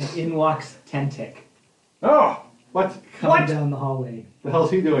 And in walks Tentic, Oh. What? coming What? down the hallway. The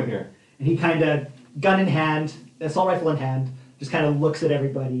hell's he doing here? And he kind of, gun in hand, assault rifle in hand, just kind of looks at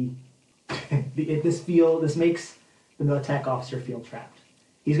everybody. This makes the Militech officer feel trapped.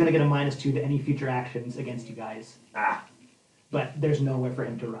 He's going to get a -2 to any future actions against you guys. Ah. But there's nowhere for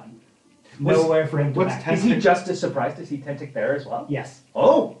him to run. What's- Nowhere for him to what's back. Is he just as surprised to see Tentic there as well? Yes.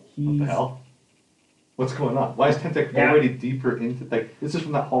 Oh. He's, What the hell? What's going on? Why is Tentic Yeah. already deeper into this is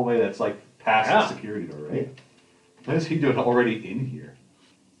from that hallway that's like past Yeah. the security door, right? What is he doing already in here?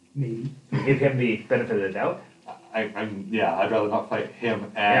 Maybe. Give him the benefit of the doubt. I'd rather not fight him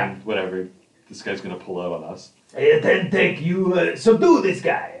and Yeah. whatever this guy's gonna pull out on us. Hey, Tentic, you subdue this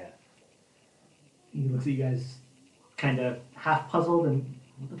guy. He looks at you guys kind of half puzzled and,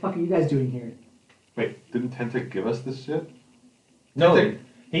 what the fuck are you guys doing here? Wait, didn't Tentic give us this shit? No, Tentic-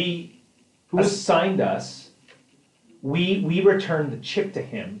 he Who was- assigned us. We returned the chip to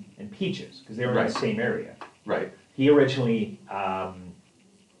him and Peaches because they were in Right. the same area. Right. He originally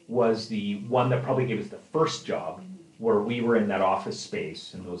was the one that probably gave us the first job where we were in that office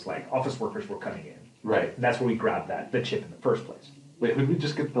space and those like office workers were coming in. Right. And that's where we grabbed the chip in the first place. Wait, who did we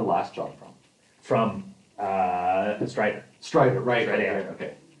just get the last job from? From Strider. Strider, right, Strider, right, yeah.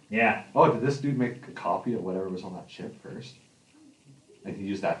 okay. Yeah. Oh, did this dude make a copy of whatever was on that chip first? And he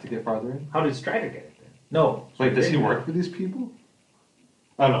used that to get farther in? How did Strider get it then? No. Wait, does he work for these people?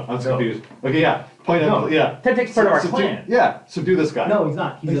 I don't know. I'm No. confused. Okay, yeah. Point No. out. Yeah. Tentic's part of our Subdue- clan. Yeah. Subdue this guy. No, he's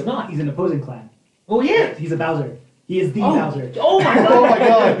not. He's not. He's an opposing clan. Oh, yeah. He's a Bowser. He is the Bowser. Oh my god. Oh my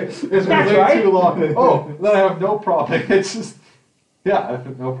god! It's been That's way right. too long. Oh, then I have no problem. It's just, yeah, I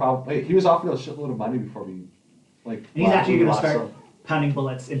have no problem. Hey, he was offered a shitload of money before we, like. And he's actually going to lost start some. pounding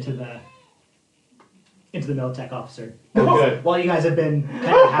bullets into the Militech officer. Oh, good. While you guys have been kind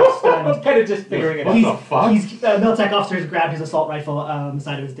of half I was stunned. kind of just figuring it What out. the fuck? Militech officer has grabbed his assault rifle on the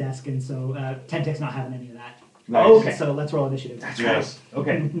side of his desk, and so Tentic's not having any of that. Nice. Okay. So let's roll initiative. That's Yes. right.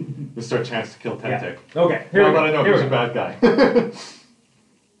 Okay. This is our chance to kill Tentic. Okay. Here we but go. I know Here he's we a go. bad guy.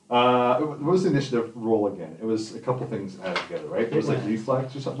 What was the initiative roll again? It was a couple things added together, right? It was like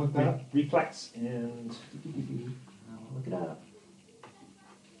reflex or something like that? Reflex and I'll look it up.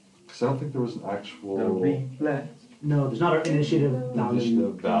 Because I don't think there was an actual the reflex. No, there's not an initiative value.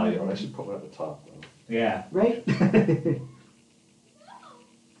 initiative value. I should put one at the top though. Yeah. Right?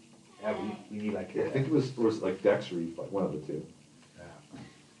 Yeah, we need like. Yeah, I think it was like Dex or reflex, one of the two.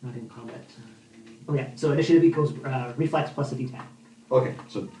 Not in combat. Oh yeah, so initiative equals reflex plus a d10. Okay,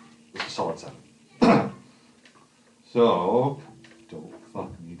 so it's a solid 7. So, don't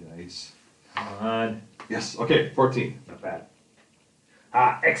fuck me, dice. Come on. Yes, okay, 14. Not bad.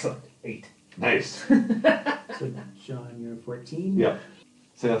 Excellent. 8. Nice. So John, you're 14. Yeah.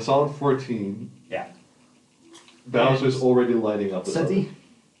 So a solid 14. Yeah. Bowser's already lighting up. Sudsy?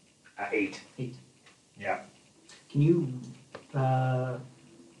 8. 8. Yeah. Can you I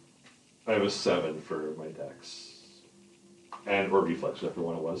have a 7 for my dex. And or reflex, whichever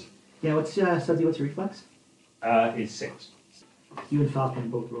one it was. yeah, what's Sudsy, what's your reflex? Is 6. You and Falcon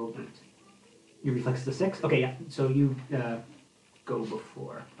both rolled 8. Your reflex is a 6? Okay, yeah. So you go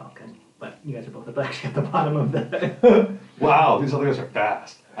before Falcon. But you guys are both actually at the bottom of the Wow, these other guys are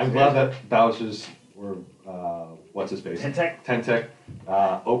fast. I'm glad that Bowser's were what's his face? Tentic.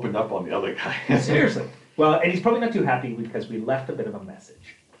 Opened up on the other guy. Seriously. Well, and he's probably not too happy because we left a bit of a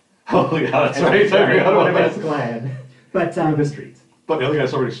message. Oh yeah, that's And right. I forgot one about of his that. clan But through the streets. But the other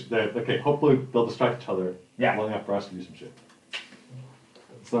guy's already okay. Hopefully they'll distract each other Yeah. long enough for us to do some shit.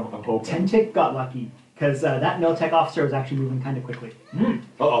 So I'm hoping. Tentic got lucky because that Militech officer was actually moving kind of quickly.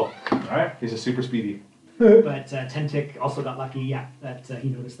 Uh-oh. Alright. He's a super speedy. But Tentic also got lucky, yeah, that he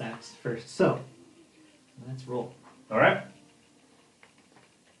noticed that first. So, let's roll. Alright.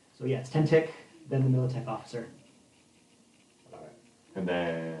 So yeah, it's Tentic, then the Militech officer. Alright. And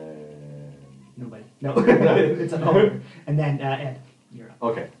then. Nobody. No, it's an over. And then Ed, you're up.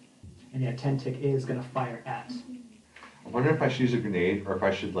 Okay. And yeah, Tentic is going to fire at. I wonder if I should use a grenade or if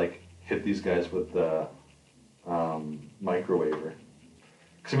I should like hit these guys with the microwaver.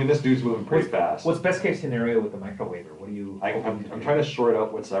 Because I mean, this dude's moving pretty fast. What's best case scenario with the microwaver? What do you? I'm trying to sort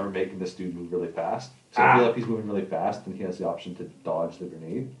out what's ever making this dude move really fast. So I feel like he's moving really fast, and he has the option to dodge the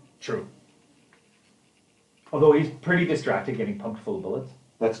grenade. True. Although he's pretty distracted getting pumped full of bullets.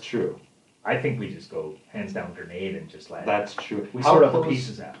 That's true. I think we just go hands down grenade and just let That's true. we How sort out the close-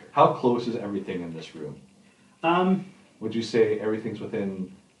 pieces after. How close is everything in this room? Would you say everything's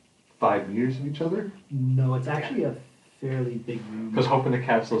within 5 meters of each other? No, it's actually a fairly big room. Because hoping to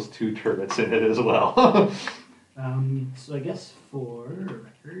catch those 2 turrets in it as well. So I guess for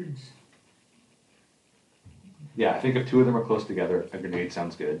records. Yeah, I think if 2 of them are close together, a grenade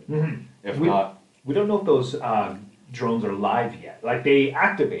sounds good. Mm-hmm. If We- not, We don't know if those drones are live yet. Like they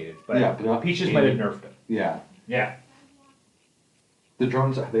activated, but Yeah, but not Peaches in- might have nerfed them. yeah. Yeah. The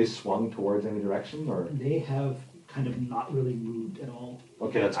drones, have they swung towards any direction or? They have kind of not really moved at all.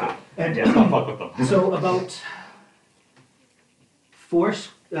 Okay, that's good. And Let's not fuck with them. so about 4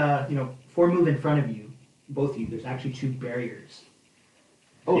 move in front of you, both of you, there's actually 2 barriers.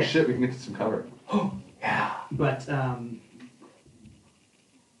 Oh Yeah. shit, we can get to some cover. Yeah. But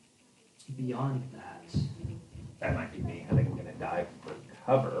beyond that, That might be me. I think I'm gonna dive for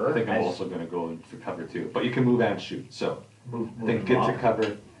cover. I think I'm also going to go in for cover too. But you can move and shoot. So move. I think get to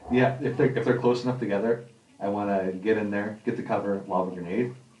cover. Yeah, if they're close enough together, I want to get in there, get to cover, lob a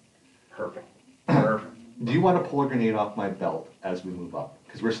grenade. Perfect. Perfect. Do you want to pull a grenade off my belt as we move up?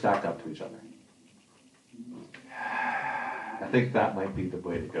 Because we're stacked up to each other. I think that might be the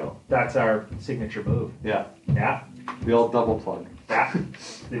way to go. That's our signature move. Yeah, Yeah. the old double plug. Yeah.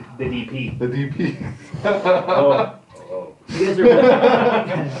 The DP. The DP. Oh. Oh. you guys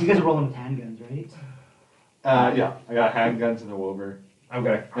are rolling with handguns, right? Yeah, I got handguns and a wover. I've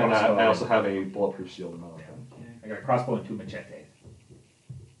got a And crossbow. I also have a bulletproof shield and all that. I got a crossbow and 2 machetes.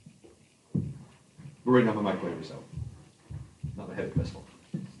 We're right now my microwave zone. Not the heavy pistol.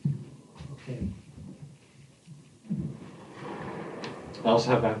 Okay. I also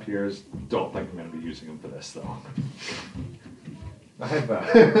have vampires. Don't think I'm going to be using them for this though. I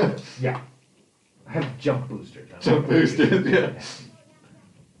have, yeah. I have jump boosters. Jump boosters, yeah.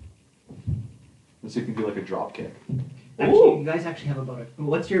 So you can do like a drop kick. Actually, you guys actually have about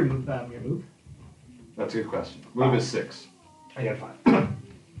what's your move? That's a good question. Move is 6. I got 5.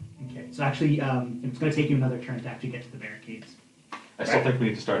 Okay, so actually, it's going to take you another turn to actually get to the barricades. I still think we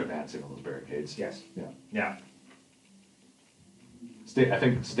need to start advancing on those barricades. Yes. Yeah. Yeah. I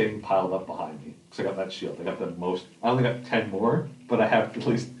think staying piled up behind me. Because I got that shield. I got the most. I only got 10 more, but I have at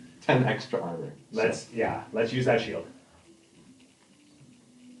least 10 extra armor. Let's use that shield.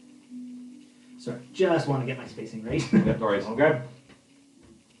 Sorry, just want to get my spacing right. Yeah, no worries. Okay.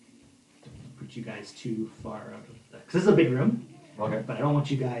 Put you guys too far out of the... Because this is a big room. Okay. But I don't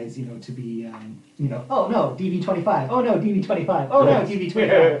want you guys, to be, oh no, DV25. Oh no, DV25. Oh no,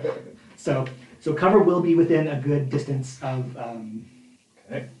 DV25. So cover will be within a good distance of,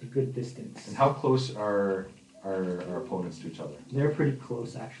 Okay. a good distance. And how close are our opponents to each other? They're pretty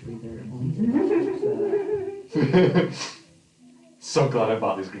close, actually. They're only about, So glad I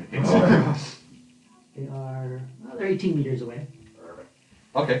bought these grenades. they're 18 meters away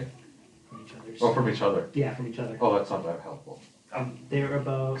Okay. from each other. Oh, from each other. Yeah, from each other. Oh, that's not that helpful. They're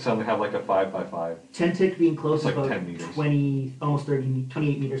about... Because I only have like a 5x5. 10 tick being close It's like about 10 meters. 20, almost 30,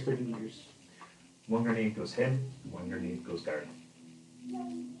 28 meters, 30 meters. One grenade goes him, one grenade goes guard.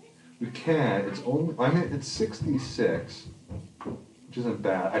 We can. It's only. I mean, it's 66, which isn't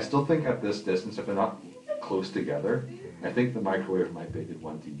bad. I still think at this distance, if they're not close together, I think the microwave might be a good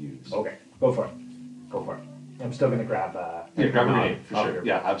one to use. Okay, go for it. Go for it. I'm still gonna grab Yeah, grab a grenade for Oh, sure.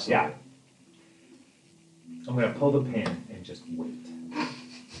 Yeah, absolutely. Yeah. I'm gonna pull the pin and just wait.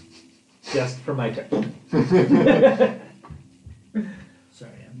 Just for my turn.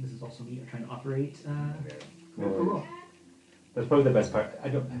 Sorry, this is also me trying to operate. Cool. That's probably the best part.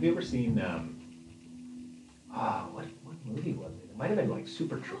 Have you ever seen what movie was it? It might have been like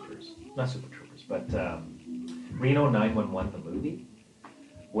Super Troopers. Not Super Troopers, but Reno 911 the movie,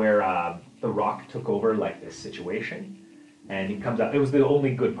 where The Rock took over like this situation, and he comes out. It was the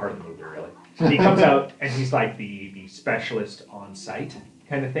only good part of the movie, really. And he comes out and he's like the specialist on site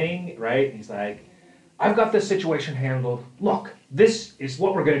kind of thing, right? And he's like, I've got this situation handled. Look, this is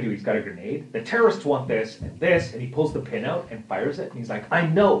what we're gonna do. He's got a grenade. The terrorists want this, and he pulls the pin out and fires it. And he's like, I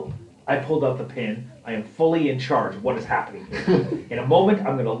know. I pulled out the pin. I am fully in charge of what is happening here. In a moment,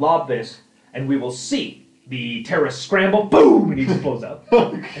 I'm gonna lob this, and we will see the terrorists scramble. Boom! And he just blows up,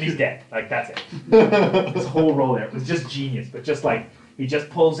 and he's dead. Like that's it. This whole roll there, it was just genius. But just like he just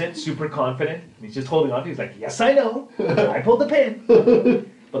pulls it, super confident, and he's just holding on to it. He's like, yes, I know. I pulled the pin.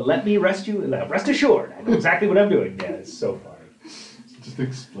 But let me rest assured, I know exactly what I'm doing. Yeah, it's so funny. Just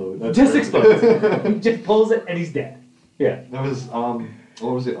explode. Just explodes. He just pulls it and he's dead. Yeah. That was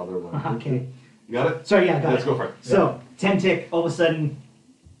what was the other one? Okay. You got it? Sorry, yeah, I got Let's it. go for it. So, 10 tick, all of a sudden,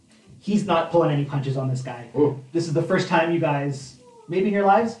 he's not pulling any punches on this guy. Ooh. This is the first time you guys, maybe in your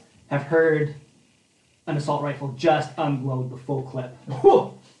lives, have heard an assault rifle just unload the full clip.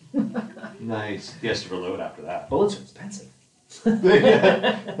 Nice. He has to reload after that. Bullets are expensive.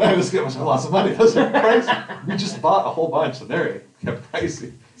 This guy must have lots of money. Those are pricey. We just bought a whole bunch, and they're kept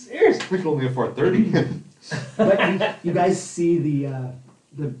pricey. Seriously. We can only afford 30. But you guys see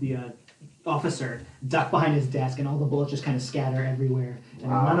the officer duck behind his desk, and all the bullets just kind of scatter everywhere, and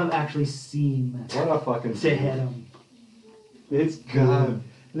none of them actually seem What a fucking to hit him. It's good.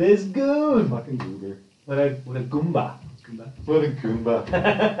 It's good. Fucking goober. What a Goomba. What a Goomba.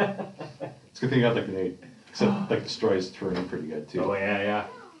 It's a good thing you got the grenade. Except, like, destroys terrain pretty good, too. Oh, yeah.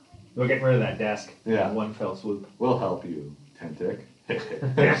 We're getting rid of that desk. Yeah. In one fell swoop. We'll help you, Tentic.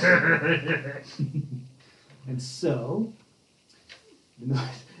 And so, the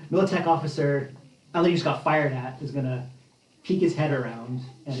Militech officer, after he just got fired at, is going to peek his head around,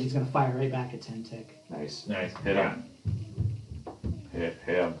 and he's going to fire right back at Tentic. Nice. Nice. Hit him. Hit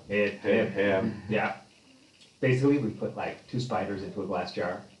him. Hit him. Yeah. Basically, we put like 2 spiders into a glass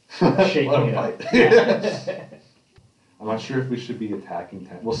jar. Let Shaking him it up. fight. I'm not sure if we should be attacking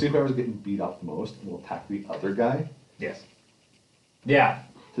Tentic. We'll see whoever's getting beat up the most, and we'll attack the other guy. Yes. Yeah.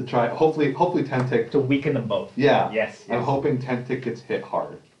 To try, hopefully Tentic. To weaken them both. Yeah. Yes. I'm hoping Tentic gets hit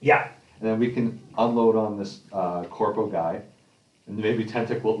hard. Yeah. And then we can unload on this Corpo guy. And maybe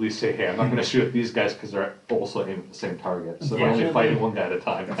Tentic will at least say, hey, I'm not going to shoot at these guys because they're also aiming at the same target. So we're only fighting one guy at a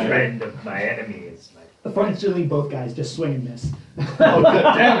time. The friend of my enemy is my... Unfortunately, both guys just swing and miss. Oh,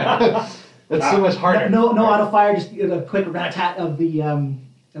 God damn it. That's so much harder. No auto fire, just a quick rat-tat of the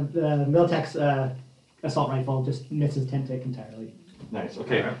Militech's assault rifle just misses Tentic entirely. Nice.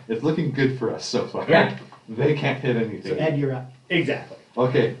 Okay. Alright. It's looking good for us so far. Yeah. They can't hit So anything. Ed, you're up. Exactly.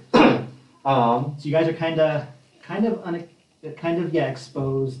 Okay. So you guys are kind of kind of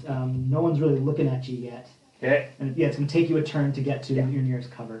exposed. No one's really looking at you yet. Okay. And it's going to take you a turn to get to your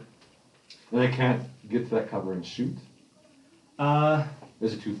nearest cover. And I can't get to that cover and shoot.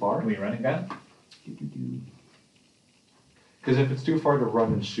 Is it too far? Can we run and gun? Because if it's too far to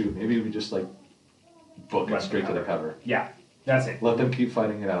run and shoot, maybe we just like book Run it straight to the cover. Yeah, that's it. Let them keep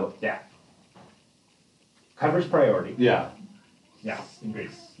fighting it out. Yeah. Cover's priority. Yeah. Yeah,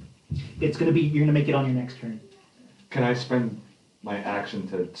 agreed. It's going to be, you're going to make it on your next turn. Can I spend my action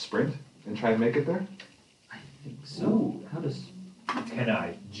to sprint and try and make it there? I think so. Ooh. How does... Can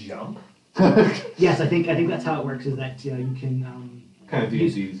I jump? Yes, I think that's how it works, is that you can Kind of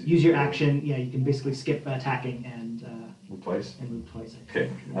use easy. your action. Yeah, you can basically skip attacking and Move twice. move twice. Okay,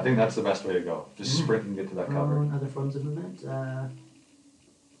 I think that's the best way to go. Just sprint and get to that cover. Other forms of movement. Jumping.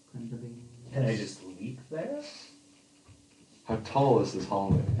 Can I just leap there? How tall is this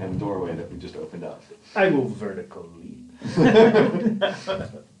hallway and doorway that we just opened up? I will vertical leap.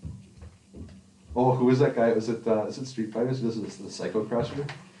 Oh, who is that guy? Is it Street Fighters? This is the Psycho Crusher.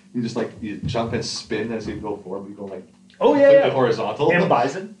 You just like you jump and spin as you go forward. You go like completely horizontal. M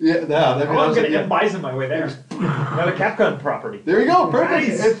Bison. Yeah, I'm gonna M Bison my way there. Another Capcom property. There you go, perfect.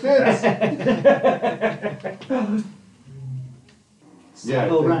 Nice. It fits. Yeah.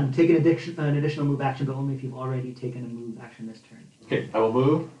 So run. Take an additional move action, but only if you've already taken a move action this turn. Okay, I will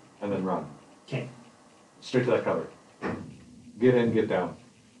move and then run Okay. straight to that cover. Get in, get down.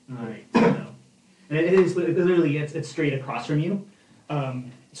 All right. And it is literally it's straight across from you.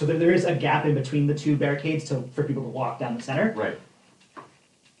 So there is a gap in between the two barricades for people to walk down the center. Right.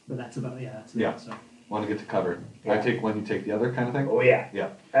 But that's about that's Yeah. So. Want to get to cover. Yeah. I take one, you take the other, kind of thing. Oh yeah.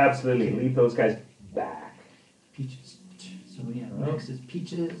 Yeah. Absolutely. Leave those guys back. Peaches. So next is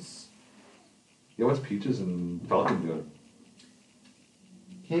Peaches. Yeah. What's Peaches and Falcon doing?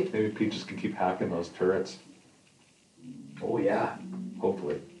 Okay. Maybe Peaches can keep hacking those turrets. Oh yeah.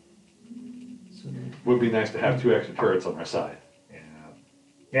 Hopefully. So Would be nice to have 2 extra turrets on our side. Yeah.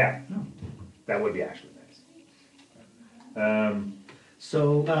 Yeah. Oh. That would be actually nice.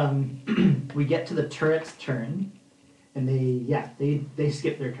 So we get to the turret's turn, and they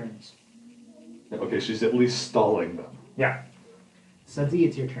skip their turns. Okay, she's at least stalling them. Yeah. Sudsy,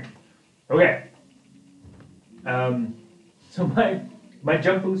 it's your turn. Okay. So my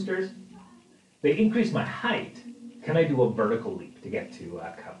jump boosters, they increase my height. Can I do a vertical leap to get to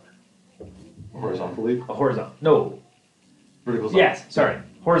cover? Horizontal leap? A horizontal? No. Vertical Yes. Sorry.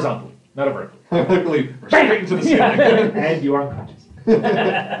 Horizontal, not a vertical. Vertical leap. Straight into the ceiling. And you are unconscious.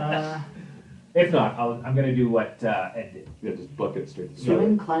 If not, I'm going to do what Ed did. Yeah, just book it straight to the Swimming,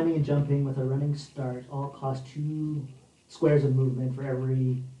 ceiling. climbing, and jumping with a running start all cost 2 squares of movement for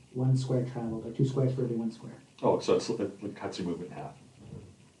every 1 square traveled, or 2 squares for every 1 square. Oh, so it cuts your movement in half.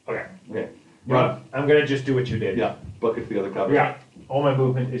 Okay. Okay. Run. I'm going to just do what you did. Yeah, book it to the other cover. Yeah. All my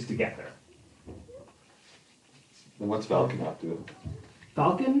movement is to get there. Then what's Falcon up to?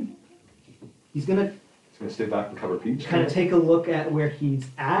 Falcon, he's gonna He's going to stay back and cover Peach? kind of take a look at where he's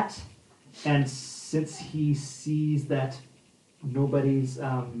at, and since he sees that nobody's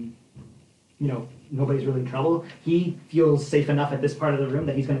nobody's really in trouble, he feels safe enough at this part of the room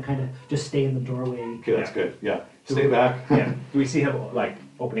that he's going to kind of just stay in the doorway. Okay, that's good. Yeah. Stay back. Yeah. Do we see him like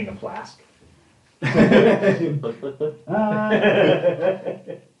opening a flask?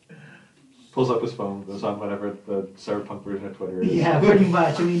 Pulls up his phone, goes on whatever the Cyberpunk version of Twitter is. Yeah, pretty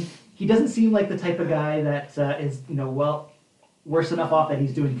much. I mean, he doesn't seem like the type of guy that is, worse enough off that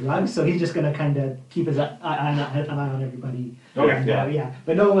he's doing drugs, so he's just going to kind of keep his eye on everybody. Okay. And, Yeah.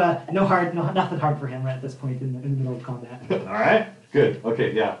 But nothing hard for him right at this point in the middle of combat. All right. Good.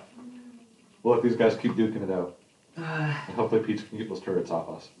 Okay, yeah. We'll let these guys keep duking it out. Uh, And hopefully Peach can get those turrets off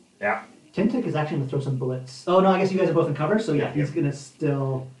us. Yeah. Tintic is actually going to throw some bullets. Oh, no, I guess you guys are both in cover, so Yeah. he's going to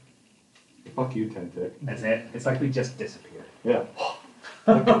still... Fuck you, Tentic. That's it. It's like we just disappeared. Yeah.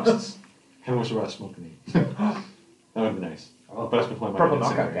 Ghosts. How much was smoking? That would be nice. Oh, But I spent my money purple on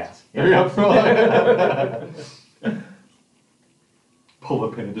knockout cigarettes. gas. There you go. Pull the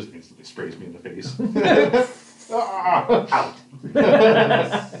pin and just instantly sprays me in the face. Out.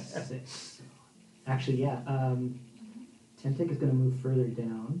 6. Actually, yeah. Tentic is going to move further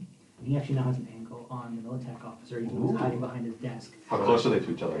down. And he actually now has an angle on the Militech officer. He's hiding behind his desk. How close are they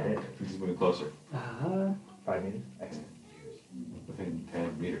to each other? He's moving closer. 5 minutes. Excellent. Within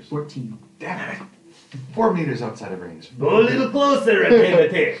 10 meters. 14. Damn it! 4 meters outside of range. Go a little closer,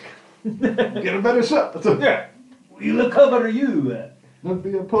 Tintic. Get a better shot. Yeah. We'll cover you. Don't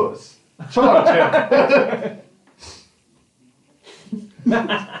be a puss. Charge him!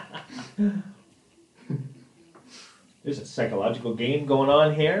 There's a psychological game going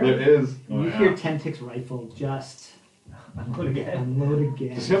on here. There is. You hear Tentic's rifle just Unload again. Unload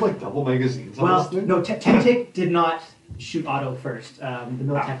again. Does he have like double magazines on Well, this thing? no, Tentic did not shoot auto first. The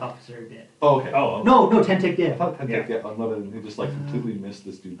Militech officer did. Oh, okay. Oh, No, Tentic I did. thought Tentic get unloaded and he just like completely missed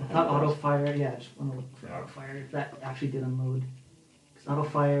this dude. I thought auto fire. Yeah, I just want to look for auto fire. If that actually did unload. Because auto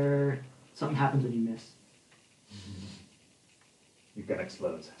fire, something happens when you miss. Your gun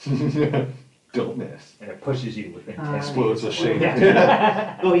explodes. Don't miss. And it pushes you within 10 Explodes with shame.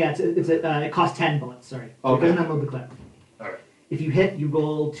 Yeah. Oh yeah, it costs 10 bullets. Sorry. So Okay. it doesn't unload the clip. Alright. If you hit, you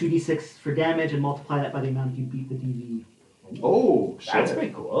roll 2d6 for damage and multiply that by the amount you beat the DV. Oh, shit. That's pretty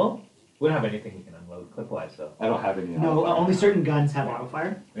cool. We don't have anything you can unload clip-wise, though. I don't have any. No, only certain guns have auto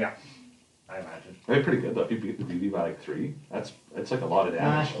fire. Yeah, I imagine. They're pretty good though. If you beat the DD by like 3, that's like a lot of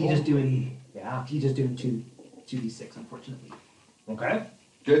damage. He's just doing Yeah. 2d6, unfortunately. Okay.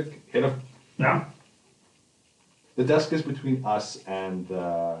 Good. Hit him. Yeah. The desk is between us and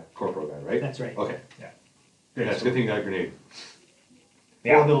the corporal guy, right? That's right. Okay. Yeah. Yeah, it's a good thing you got a grenade.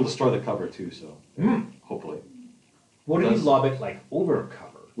 Yeah. Well, it'll destroy the cover too, so hopefully. What if you Does- lob it like over cover?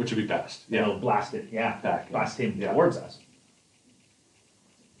 Which would be best. Yeah. Yeah. It'll blast it. Yeah. Back, yeah. Blast him Yeah. towards us.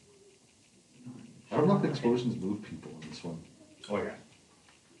 I don't know if the explosions move people in this one. Oh yeah.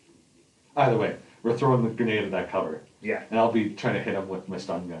 Either way, we're throwing the grenade at that cover. Yeah. And I'll be trying to hit him with my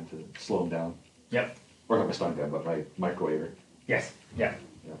stun gun to slow him down. Yep. Or not my stun gun, but my microwaver. Yes. Yeah.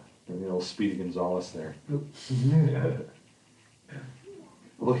 Yeah. And the old Speedy Gonzalez there. Oop.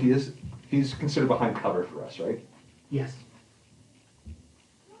 Well, he's considered behind cover for us, right? Yes.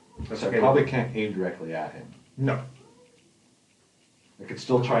 So I probably can't aim directly at him. No. I could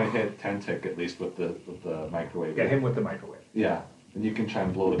still try and hit Tentic at least with the microwave. Get him with the microwave. Yeah, and you can try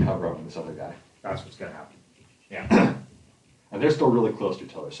and blow the cover up on this other guy. That's what's gonna happen. Yeah. And they're still really close to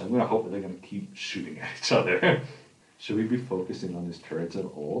each other, so I'm gonna hope that they're gonna keep shooting at each other. Should we be focusing on these turrets at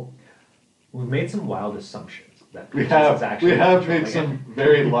all? We've made some wild assumptions that We Peaches have is actually made controlling some it.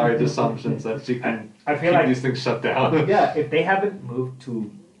 very large assumptions that she can I feel keep like- these things shut down. Yeah, if they haven't moved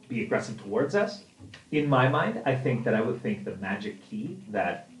to be aggressive towards us, in my mind, I think that I would think the magic key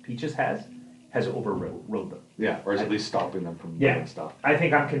that Peaches has overrode them. Yeah, or is at least stopping them from Yeah. doing stuff. I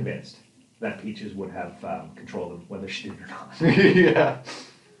think I'm convinced that Peaches would have control of them, whether she did or not. Yeah,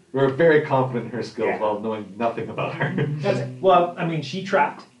 we're very confident in her skills Yeah. while knowing nothing about her. That's it. Well, I mean, she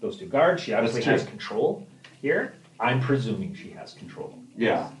trapped those two guards. She obviously That's has true. control here. I'm presuming she has control.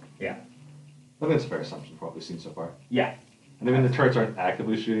 Yeah, Yeah. I think it's a fair assumption from what we've seen so far. Yeah. And I mean, the turrets aren't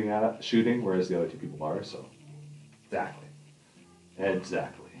actively shooting, whereas the other two people are. So Exactly.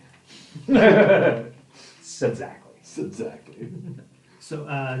 exactly, Exactly.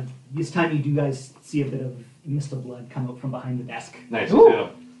 So this time you do guys see a bit of mist of blood come out from behind the desk. nice. Ooh. Yeah.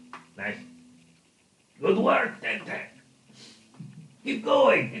 Nice. Good work, Ten-Ten. Keep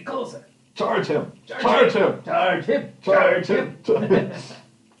going. Get closer. Charge him! Charge Charge him. him! Charge him. Charge him!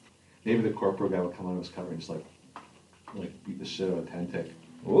 Maybe the corporal guy will come out of his cover and just like beat the shit out of Tentic.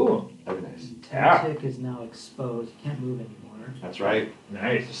 Ooh. That'd be nice. Yeah. Tentic is now exposed. Can't move anymore. That's right.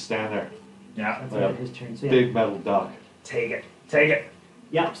 Nice. Just stand there. Yeah. That's Yeah. about his turn. So yeah. Big metal duck. Take it. Take it.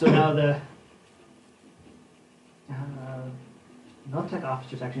 Yep, so now the Militech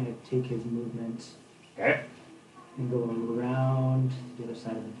officer's actually going to take his movement Okay. and go around the other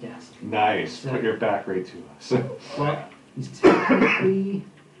side of the desk. Nice. So- Put your back right to us. Well, he's technically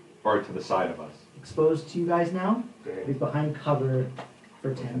Or to the side of us. exposed to you guys now. Okay. He's behind cover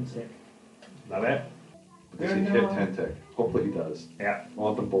for 10 tick. Love it. Does he hit Tentic? Hopefully he does. Yeah. I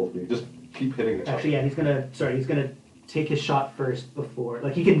want them both to be. Just keep hitting each other. Actually, yeah, he's gonna take his shot first before,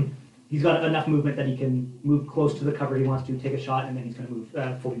 like he's got enough movement that he can move close to the cover he wants to, take a shot, and then he's gonna move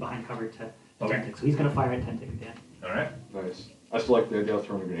fully behind cover to Okay. Tentic. So he's gonna fire at Tentic again. All right. Nice. I still like the idea of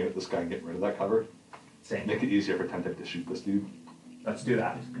throwing a grenade at this guy and getting rid of that cover. Same. Make it easier for Tentic to shoot this dude. Let's do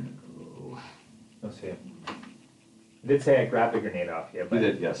that. Just gonna go. Let's see. I did say I grabbed the grenade off you, You but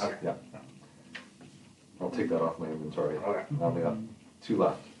did, yes. Okay. Yeah. I'll take that off my inventory. Okay. I only got 2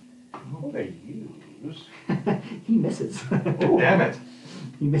 left. What I use? He misses. Oh, damn it!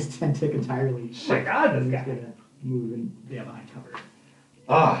 He missed Tentic entirely. Oh my God, this He's guy. gonna move and behind cover.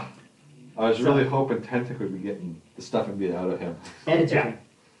 Ah! I was really hoping Tentic would be getting the stuff and beat out of him. And it's your Yeah. turn.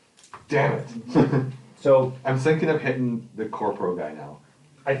 Damn it! So I'm thinking of hitting the corporal guy now.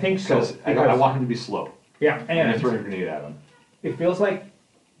 I think so. Because I want him to be slow. Yeah, And I and throw a grenade at him. it feels like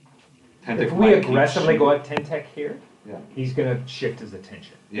Tentic if we might keep aggressively go shooting. at Tentec here, Yeah. he's gonna shift his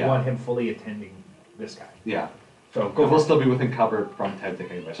attention. Yeah. We want him fully attending this guy. Yeah. So But go we'll for still be within cover from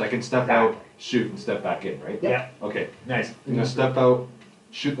Tentic anyway. So I can step out, Exactly. shoot, and step back in, right? Yeah. Okay. Nice. I'm gonna step out,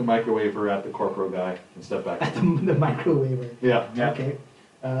 shoot the microwaver at the corporal guy, and step back At in. the microwaver. Yeah. Yeah. Okay.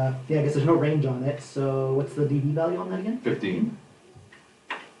 Yeah, I guess there's no range on it. So what's the DV value on that again? 15.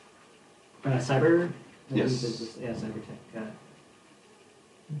 Cyber. Yes. Yeah, Cybertech. Got it.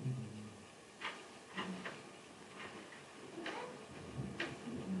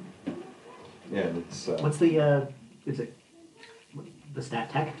 Yeah, and it's. What's the is it the stat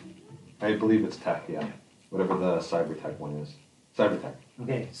tech? I believe it's tech, yeah. Whatever the Cybertech one is. Cybertech.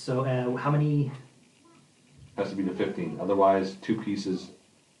 Okay, so how many? Has to be the 15. Otherwise, 2 pieces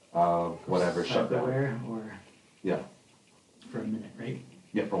of whatever shut down. Cyberware or Yeah. for a minute, right?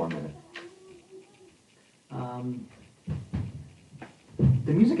 Yeah, for 1 minute.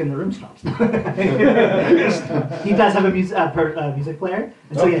 The music in the room stops. He does have a music player,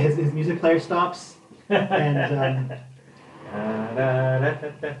 and so yeah, his music player stops, and and then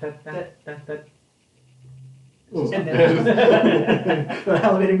the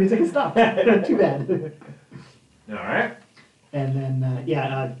elevator music has stopped. Too bad. All right. And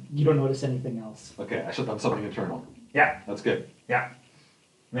then you don't notice anything else. Okay, I shut down something internal. Yeah. That's good. Yeah.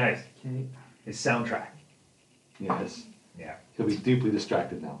 Nice. Okay. His soundtrack. Yes. Yeah. He'll be deeply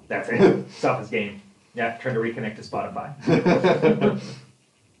distracted now. That's it. Stop his game. Yeah. Trying to reconnect to Spotify.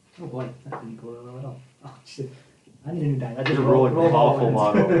 Oh boy, that didn't go well at all. Oh shit. I need a new die. That There's just a rolling rolled powerful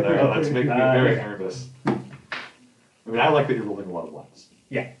ones. mod over there. That's making me very nervous. I mean, I like that you're rolling a lot of ones.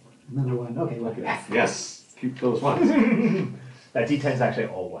 Yeah. Another one. Okay, look at that. Yes. Keep those ones. That D10 is actually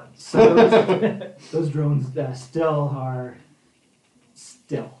all ones. So those drones still are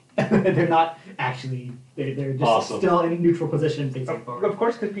still. They're not actually. They're just Awesome. still in neutral position facing forward. Of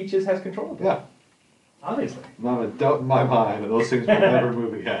course, because Peaches has control of them. Yeah. Obviously. Not a doubt in my mind that those things will never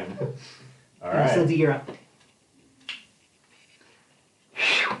move again. All right. Sudsy, you're up.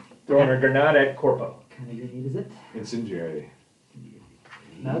 Throwing a grenade at Corpo. What kind of grenade is it? Incendiary.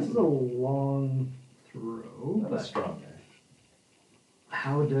 Now this is a long throw. Not a But strong guy.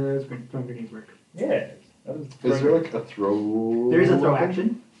 how does throwing grenades work? Yeah. That was Is there like a throw? There is a throw weapon?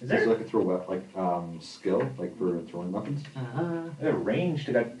 action. Is Is there there? like a throw weapon, skill, like for throwing weapons? Ranged,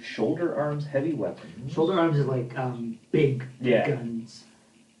 I got shoulder arms, heavy weapons. Shoulder arms is like big Yeah. guns.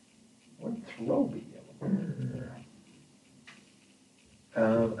 What throw be?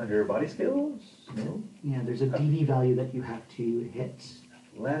 Under body skills? No. Yeah, there's a DV value that you have to hit.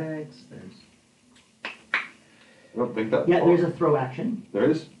 Athletics, there's... I don't think that. Yeah, there's a throw action. There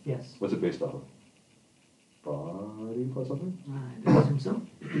is? Yes. What's it based off of? Body plus something? I assume so.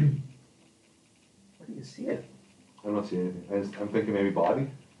 Where do you see it? I don't see anything. I'm thinking maybe body.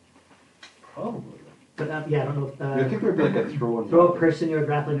 Probably. But yeah, I don't know if I think there'd be like a throw and throw a person you're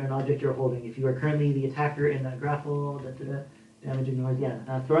grappling or an object you're holding. If you are currently the attacker in a grapple, damage ignores.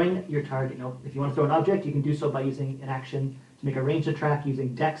 Yeah, throwing your target. No, if you want to throw an object, you can do so by using an action to make a ranged attack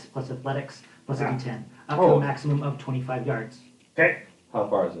using Dex plus Athletics plus a D10, up to a maximum of 25 yards. Okay. How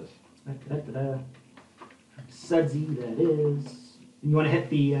far is this? Sudsy, that is. You want to hit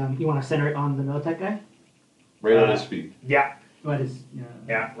the. You want to center it on the Militech guy. Right at his feet. Yeah. What is?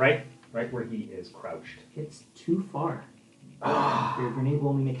 Yeah, right where he is crouched. It's too far. Your grenade will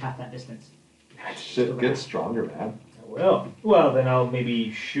only make half that distance. Shit, get stronger, man. I will. Well, then I'll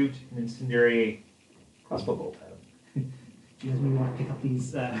maybe shoot an incendiary crossbow bolt at him. Do you guys maybe want to pick up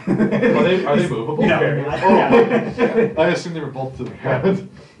these? Are they movable? No. I assume they were bolted to the ground.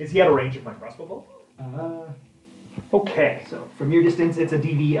 Is he out of range of my crossbow bolt? Okay. So from your distance, it's a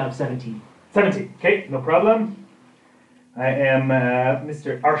DV of 17. 17. Okay, no problem. I am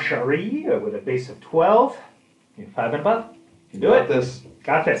Mr. Archery with a base of 12. 5 and above. You do Got it. this.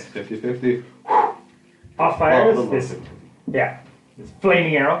 Got this. 50-50. Off fires. Well, This, yeah. This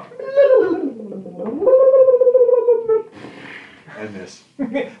flaming arrow. And this.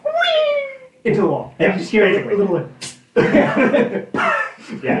 Into the wall. Yeah, And you just hear a basically. little.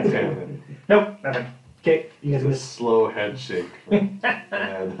 Yeah. And Nope, nothing. Okay, you guys a are slow head shake. And you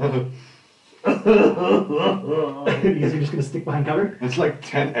guys are just gonna stick behind cover. it's like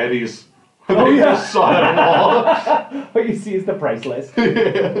 10 eddies. Oh, They yeah. just saw it all. What you see is the price list.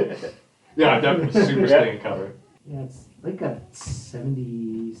 Yeah, definitely super Yeah. staying cover. Yeah, it's like a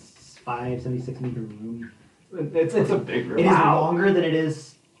 75, 76 meter room. It's a big room. It is Wow. longer than it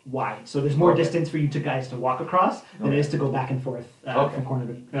is wide, so there's more Okay. distance for you guys to walk across than it is to go back and forth Okay. from corner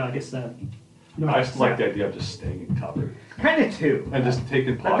to. I guess. I just like the idea of just staying in cover Kind of too. and just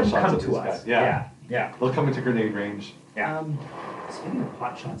taking Let pot them shots come at to these us. guys. Yeah. Yeah. They'll come into grenade range. Yeah. Speaking of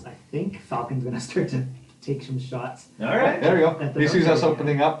pot shots, I think Falcon's gonna start to take some shots. All right. There we go. At the He sees us military.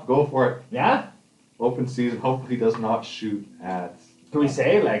 opening up, go for it. Yeah. Open season. Hopefully he does not shoot at. Do we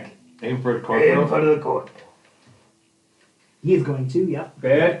say like Aim for it, in corporal. front of the court? He is going to. Yep.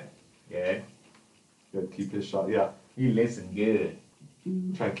 Good. Good. Good, keep his shot. Yeah. You listen good.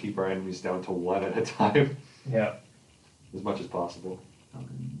 Try and keep our enemies down to one at a time, Yeah. as much as possible.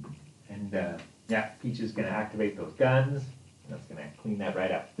 And yeah, Peach is gonna activate those guns. And that's gonna clean that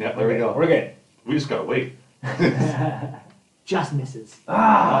right up. Yeah, there we go. We're good. We just gotta wait. Just misses.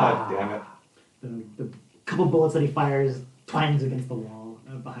 Ah, damn it. The couple bullets that he fires twangs against the wall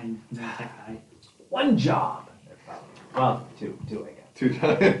behind that guy. One job. Well, two, I guess. 2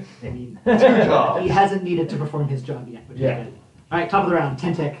 times. I mean, 2 jobs. he hasn't needed to perform his job yet, which Yeah. is good. All right, top of the round,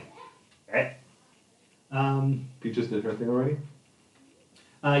 Tentic. Right. Peaches did her thing already?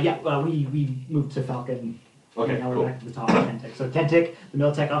 We moved to Falcon. Okay, and now cool. we're back to the top of Tentic. So Tentic, the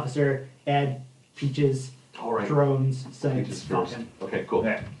Militech officer, Ed, Peaches, All right. drones, Sights, Peaches first. Falcon. Okay, cool.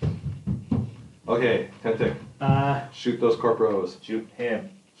 Okay. Okay, Tentic. Shoot those corporos. Shoot him.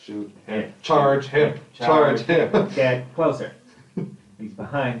 Shoot Yeah. him. Charge him. Charge him. Get closer. He's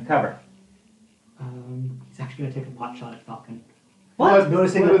behind cover. He's actually going to take a pot shot at Falcon. What?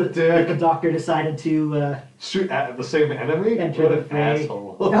 Noticing What a that the dick. doctor decided to Shoot at the same enemy? enter What the an fray.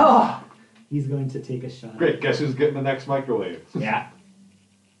 asshole. Oh, he's going to take a shot. Great, guess who's getting the next microwave? Yeah.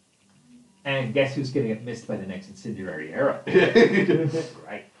 And guess who's gonna get missed by the next incendiary arrow?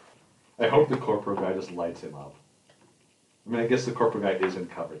 Right. I hope the corporal guy just lights him up. I mean, I guess the corporal guy is in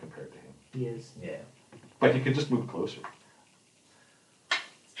cover compared to him. He is. Yeah. But you could just move closer.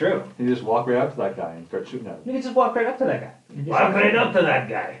 It's true. You just walk right up to that guy and start shooting at him. You can just walk right up to that guy. And just Walk start right shooting. up to that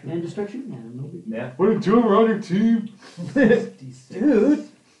guy. And just start shooting at him. No big deal. Yeah. What are you doing? We're on your team. Dude.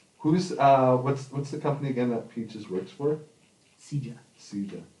 Who's, what's the company again that Peaches works for? Sieja.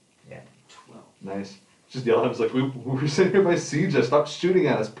 Sieja. Yeah. 12. Nice. Just yell at him, it's like, we're sitting here by Sieja, stop shooting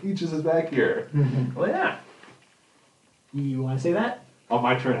at us, Peaches is back here. Oh yeah. You want to say that? On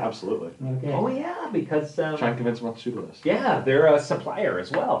my turn, absolutely. Okay. Oh yeah, because Try and convince him not to shoot at us. yeah, they're a supplier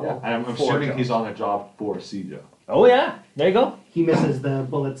as well. Yeah, and I'm For assuming jobs. he's on a job for Sieja. Oh yeah, there you go. He misses. The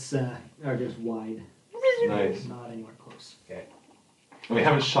bullets are just wide. Nice. Not anywhere close. Okay. And we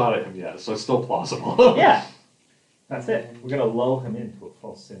haven't shot at him yet, so it's still plausible. Yeah. That's it. We're gonna lull him into a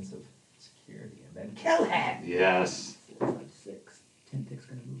false sense of security and then kill him. Yes. 4, 5, 6. Tentic's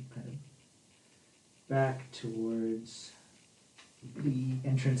going to move kind of back towards the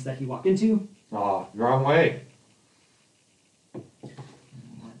entrance that he walked into. Oh, wrong way.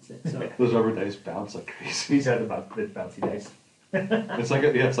 That's it. So Those rubber dice bounce like crazy. These are the bouncy dice. It's like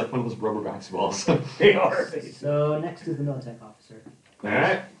it's like one of those rubber bouncy balls. They are. So next is the Militech officer.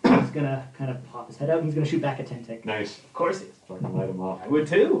 Alright. He's gonna kind of pop his head out and he's gonna shoot back at Tentic. Nice. Of course he is. Fucking light him up. I would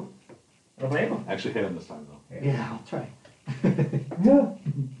too. I don't blame him. Actually hit him this time though. Yeah, I'll try. Yeah.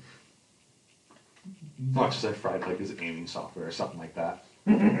 Much as I fried like his aiming software or something like that.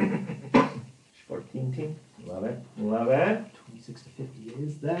 14 team. Love it. Love it. 26 to 50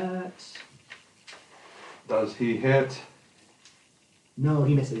 is that. Does he hit? No,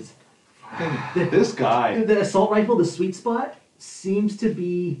 he misses. This guy. The assault rifle, the sweet spot, seems to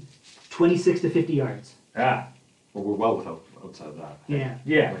be 26 to 50 yards. Ah. Well, we're well outside of that. Yeah.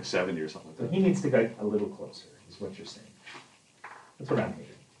 Yeah. Like 70 or something So like he that. needs to go a little closer, is what you're saying. That's what I'm thinking.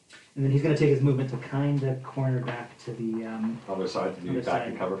 And then he's gonna take his movement to kind of corner back to the. Other side to be Other back side.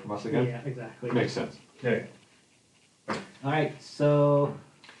 in cover from us again. Yeah, exactly. Makes sense. There. All right, so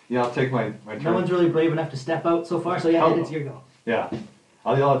Yeah, I'll take my turn. no one's really brave enough to step out so far. So yeah, Hell it's no. your go. Yeah.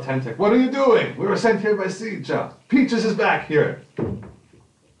 I'll yell at Tentic. What are you doing? We were sent here by Sieja. Peaches is back here.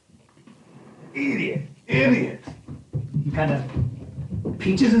 Idiot. Idiot. You kind of.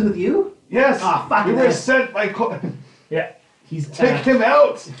 Peaches is with you. Yes. Ah, fuck we were that. sent by. Yeah. He's Take him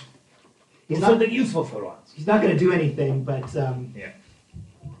out. He's Do not. something useful for once. He's not gonna do anything, but Yeah.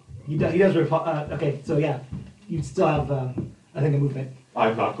 he does. Okay, so yeah, you still have I think a movement.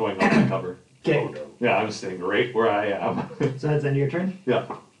 I'm not going up in cover. Okay, Oh, no. Yeah, I'm staying right where I am. so that's the end of your turn. Yeah.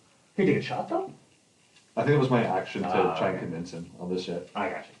 Can you take a shot though? I think it was my action to try and okay. convince him on this shit. I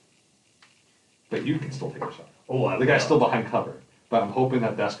got you. But you can still take a shot. Oh, I The guy's still behind cover. But I'm hoping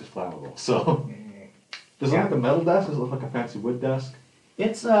that desk is flammable. So. Does it Yeah. look like a metal desk? Does it look like a fancy wood desk?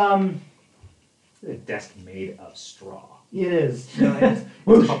 It's A desk made of straw. it is.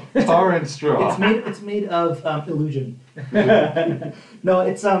 No, Tar and straw. it's made of illusion. No,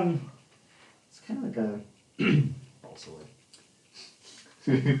 it's kind of like a. Also,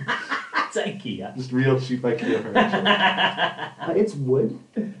 it's IKEA. Just real cheap IKEA furniture. It's wood.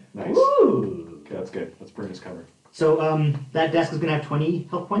 Nice. Ooh. Okay, that's good. Let's burn his cover. So that desk is gonna have 20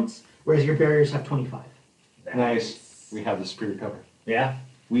 health points, whereas your barriers have 25. Nice. We have the superior cover. Yeah.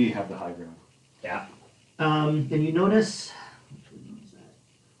 We have the high ground. Yeah. Then you notice which one is that?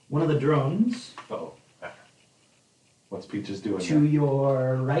 One of the drones Uh-oh. What's Peaches doing to there?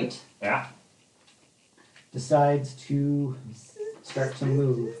 your right Yeah. decides to start to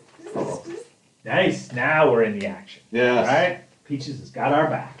move. Oh, Nice. Now we're in the action. yes. All right. Peaches has got our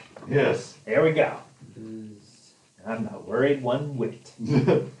back. Yes. There we go. I'm not worried one whit.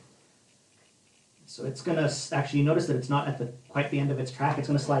 So it's gonna actually notice that it's not at quite the end of its track. It's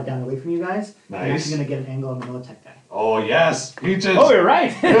gonna slide down away from you guys. And Nice. actually gonna get an angle on the Militech guy. Oh, yes. Peaches. Oh, you're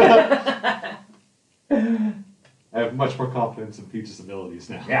right. I have much more confidence in Peach's abilities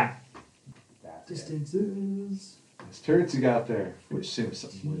now. Yeah. That's it. Distances. Those turrets you got there, which seems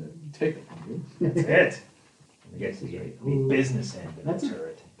something would take it from you. That's it. I guess the business end of That's the a-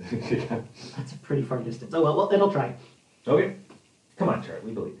 turret. Yeah. That's a pretty far distance. Oh well, it'll try. Okay. Come on, turret.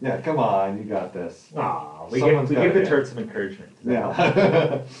 We believe. Yeah, come on, you got this. Aw, we Someone's give gotta the hit. turret some encouragement.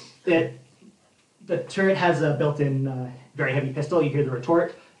 Yeah. The turret has a built-in very heavy pistol. You hear the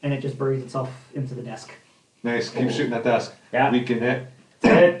retort, and it just buries itself into the desk. Nice, keep shooting that desk. Yeah. Weaken it.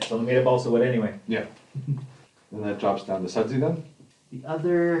 That's it. It's only made of balsa wood anyway. Yeah. And that drops down to Sudsy then. The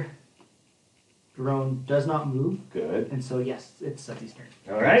other drone does not move, Good. and so yes, it's Sutsy's turn.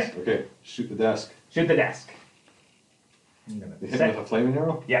 All right. Okay, shoot the desk. Shoot the desk. I'm gonna You hit set- with a flaming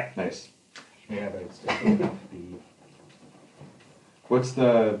arrow? Yeah. Nice. Yeah, but it's just enough to be. What's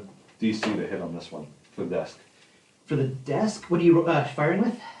the DC to hit on this one for the desk? For the desk, what are you firing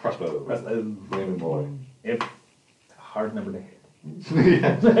with? Crossbow. Flaming boy. Yep. Hard number to hit.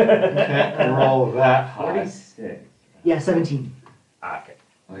 Yeah. Can't roll that high. 46. Yeah, 17. Okay.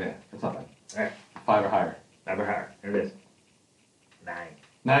 Okay, that's not bad. All right. 5 or higher. Number higher. There it is. 9.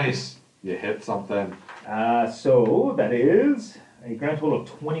 Nice. You hit something. So that is a grand total of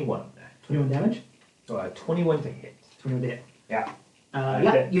 21. 21 damage. So 21 to hit. 21 to hit. Yeah.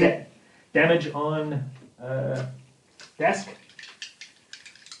 Yeah, you hit. Damage on desk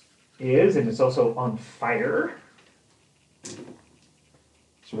is, and it's also on fire.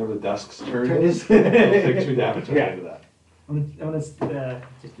 So whenever the desk's turn Turn is, is. it'll take 2 damage at the Yeah. end of that. I'm gonna just do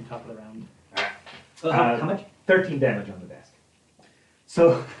top of the round. Alright. How much? 13 damage on the desk.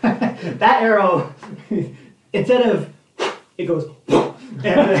 So that arrow, instead of it goes,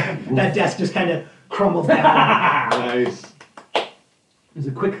 and that desk just kind of crumbles down. Nice. There's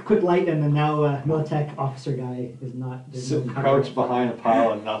a quick light, and then now Militech officer guy is not. there's no Sitting cover. crouched behind a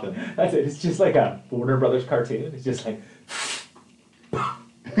pile of nothing. That's it. It's just like a Warner Brothers cartoon. It's just like,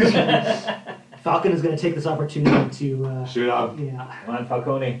 Falcon is going to take this opportunity to. Shoot up. Yeah. come on,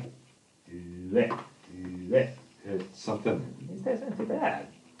 Falcone. Do it. Do it. Hit something. These guys aren't too bad.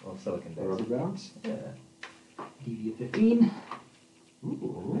 Well, Silicon The rubber does. bounce. Yeah. DV of 15.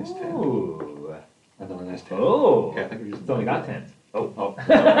 Ooh, nice 10. Ooh. Another nice 10. Oh. Okay, I think we're using It's only got 10s. Oh. Oh. Oh,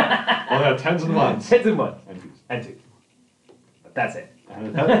 yeah, 10s and 1s. 10s and 1. And 2s. And 2. But that's it. And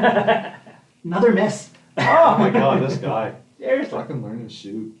a 10. Another miss. Oh my god, this guy. Seriously. Fucking learning to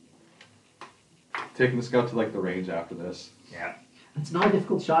shoot. Taking this guy to like the range after this. Yeah. It's not a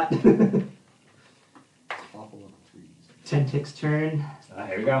difficult shot. Awful on trees. 10 ticks turn.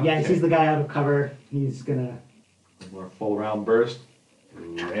 Here we go. Yeah, he sees the guy out of cover. He's gonna. One more full round burst.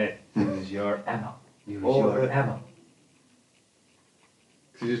 Do it. Use your ammo. Use Oh, your ammo.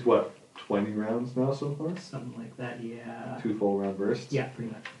 He's used what, 20 rounds now so far? Something like that, yeah. 2 full round bursts? Yeah,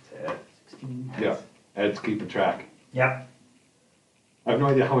 pretty much. That's it. 16. Yeah. Ed's keeping track. Yep. I have no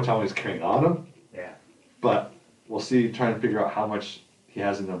idea how much ammo he's carrying on him, Yeah. but we'll see, trying to figure out how much he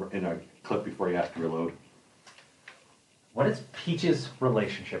has in a clip before he has to reload. What is Peach's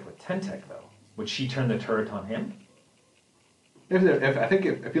relationship with Tentec, though? Would she turn the turret on him? I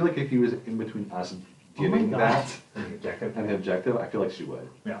feel like if he was in between us Oh my giving God. that The objective? and the objective, I feel like she would.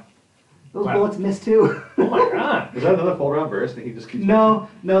 Yeah. Those Wow. bullets miss too. Oh my god. Is that another full round burst and he just keeps... No,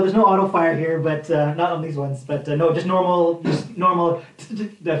 there's no auto fire here, but not on these ones. But no, just normal,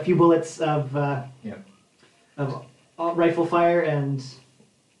 a few bullets of Yeah. rifle fire and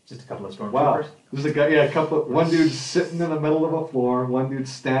Just a couple of Wow. stormtroopers. There's a guy, one dude sitting in the middle of a floor, one dude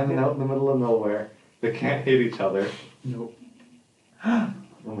standing out in the middle of nowhere. They can't hit each other. nope. Oh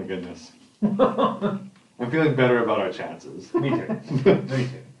my goodness. I'm feeling better about our chances. Me too. Me too.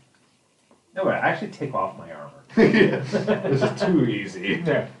 No, I actually take off my armor. Yeah, this is too easy.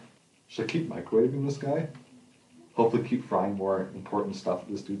 Yeah. Should I keep microwaving this guy? Hopefully keep frying more important stuff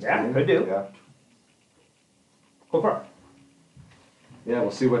that this dude's Yeah, doing. could do. Yeah. Go for it. Yeah,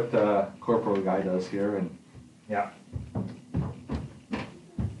 we'll see what Corporal Guy does here. And Yeah.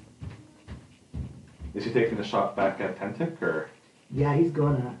 is he taking a shot back at Tentic or? Yeah, he's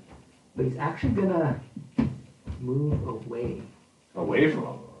gonna, but he's actually gonna move away. Away from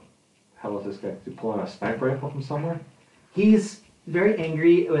him. How is this guy? Is he pulling a sniper rifle from somewhere? He's very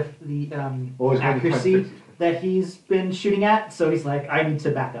angry with the Oh, he's going to accuracy try to- that he's been shooting at, so he's like, I need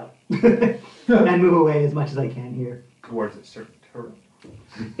to back up and move away as much as I can here. Towards a certain turret.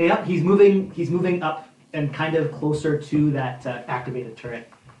 Yep, he's moving up and kind of closer to that activated turret.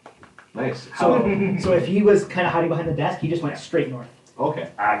 Nice. So if he was kind of hiding behind the desk, he just went straight north. Okay.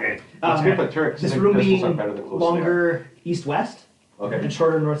 Good. Let's get the turret. 'Cause This I think room pistols are being better the closer they are. longer east-west Okay. and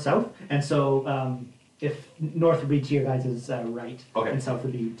shorter north-south, and so if north would be to your guys' right, Okay. and south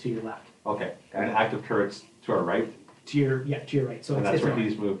would be to your left. Okay. And the active turret's to our right, To your right. So and it's that's where north.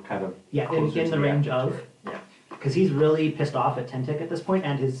 he's moved kind of Yeah, closer in to the range active of, turret. because he's really pissed off at Tentic at this point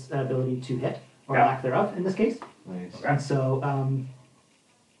and his ability to hit, or Yeah. lack thereof in this case. Nice. Okay. And so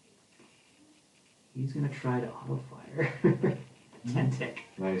he's gonna try to auto fire Tentic.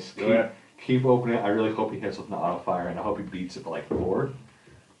 Nice. Do it. Keep opening it. I really hope he hits with an auto fire, and I hope he beats it by like 4.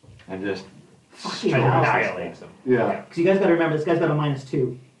 And just Fucking straight hell. Annihilates them. Yeah. Because you guys gotta remember, this guy's got a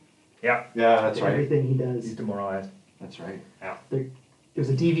 -2 Yeah. Yeah, that's to right. everything he He's does. demoralized. That's right. There's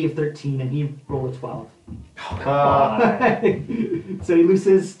a DV of 13 and he rolled a 12. Uh, So he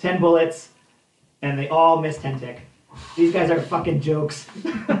loses 10 bullets and they all miss Tentic. These guys are fucking jokes.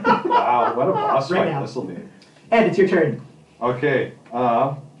 wow, what a boss Right fight now. this will be. Ed, it's your turn. Okay.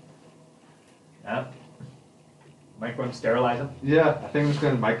 Yeah. Micro and sterilize them. Yeah, I think I'm just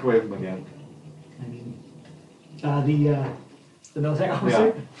gonna microwave him again. I mean, the military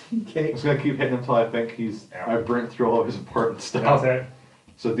officer? Okay. I'm just gonna keep hitting him until I think I burnt through all of his important stuff. That's it.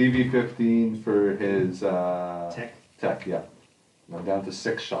 So DV15 for his Tech. Tech, yeah. I'm down to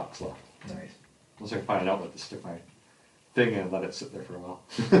 6 shots left. Nice. Unless I can find an outlet to stick my thing in and let it sit there for a while.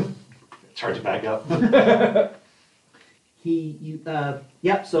 Charge it back up.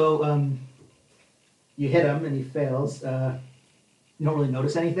 So you hit him and he fails. You don't really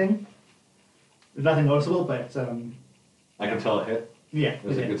notice anything. There's nothing noticeable, but I can tell it hit. yeah. It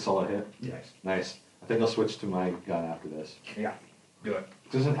was a good solid hit. Yes. Nice. I think I'll switch to my gun after this. Yeah. Do it.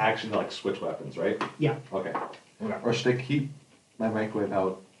 This is an action to like switch weapons, right? Yeah. Okay. Okay. Or should I keep my microwave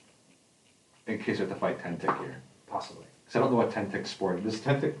out in case I have to fight Tentic here? Possibly. Because I don't know what Tentic's sporting. Does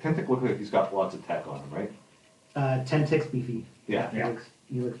Tentic look like he's got lots of tech on him, right? Tentic's beefy. Yeah. Yeah.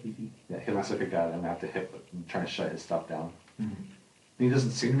 He looks beefy. Yeah, he looks like a guy that I'm gonna have to hit, but I'm trying to shut his stuff down. Mhm. He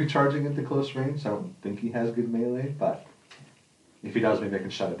doesn't seem to be charging into close range, so I don't think he has good melee, but if he does, maybe I can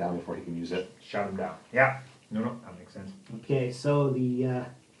shut it down before he can use it. Shut him down. Yeah. No, that makes sense. Okay, so the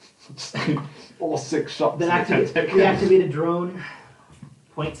All 6 shots. the, in activa- the activated drone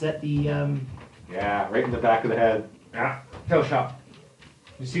points at the Yeah, right in the back of the head. Yeah. Kill shot.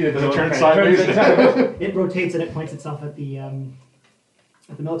 You see the Does it drone turn kinda sideways? turns sideways. it rotates and it points itself at the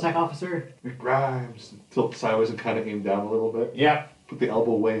Militech officer. It grimes, tilt sideways and kind of aim down a little bit. Yeah. Put the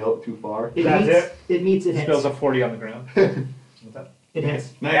elbow way out too far. It That's meets, it. It meets. It Spills hits. a 40 on the ground. What's that? It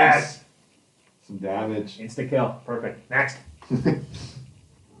hits. Nice. Yes. Some damage. Insta kill. Perfect. Next. I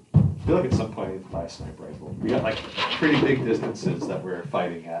feel like at some point I need to buy a sniper rifle. We got like pretty big distances that we're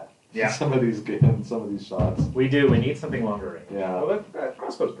fighting at. Yeah. Some of these games, some of these shots. We do. We need something longer range. Yeah. Well, that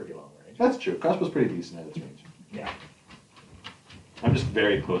crossbow's pretty long range. That's true. Crossbow's pretty decent at its range. Yeah. I'm just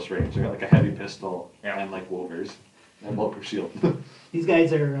very close range. I got like a heavy pistol Yeah. and like Wolvers and bulletproof shield. These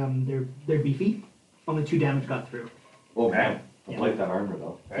guys are they're beefy. Only 2 damage got through. Oh man, I Yeah. like that armor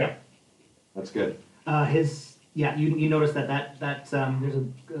though. Yeah. That's good. You notice that there's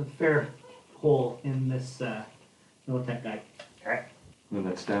a fair hole in this Militech guy. Okay. And then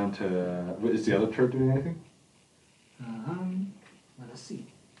that's down to. Is the other turret doing anything? Let us see.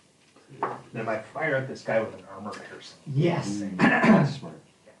 Then I fire at this guy with an armor piercing. Yes. That's smart.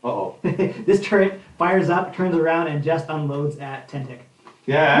 Uh-oh. This turret fires up, turns around, and just unloads at Tentic. Tentic is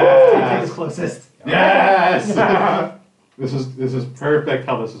Yes! closest. Yes! This is perfect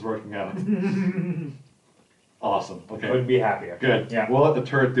how this is working out. Awesome. Okay. Couldn't be happier. Good. Yeah. We'll let the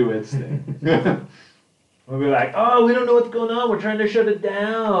turret do its thing. We'll be like, oh, we don't know what's going on. We're trying to shut it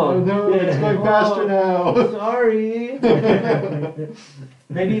down. Oh no, it's going faster now. Sorry.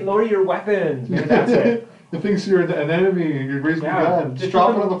 Maybe lower your weapons. Maybe that's it. It thinks you're an enemy and you're raising Yeah. your gun. Just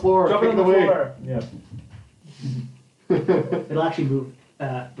drop it on the floor. Drop Kick it on the away. floor. Yeah. It'll actually move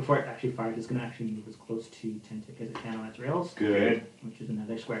before it actually fires. It's going to actually move as close to Tentic as it can on its rails, Good. which is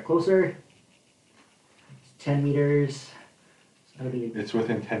another square closer. It's 10 meters. So that'll be a It's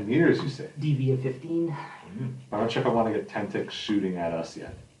within 10 meters, you say. DV of 15. I'm not sure if I want to get Tentic shooting at us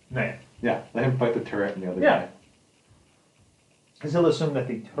yet. No. Yeah, let him fight the turret and the other Yeah. guy. Because he'll assume that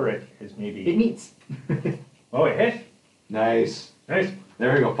the turret is It maybe. meets. Oh, it hit. Nice. Nice.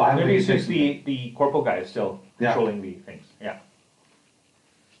 There we go. Finally. Maybe he it's just takes- the corporal guy is still Yeah. controlling the things. Yeah.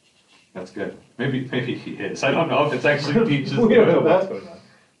 That's good. Maybe he is. I don't know if it's actually Peaches. We don't know doing what's that. going on.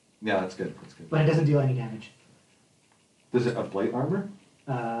 Yeah, that's good. That's good. But it doesn't deal any damage. Does it have plate armor?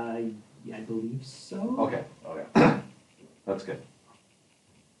 Yeah, I believe so. Okay. Oh, yeah. That's good.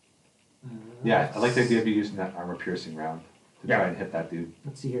 Yeah, I like the idea of you using that armor-piercing round to try and hit that dude.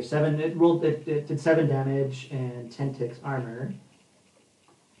 Let's see here. 7. It rolled. It did 7 damage and 10 ticks armor.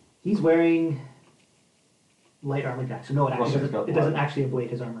 He's wearing light armor jack, so no, it actually it doesn't actually ablate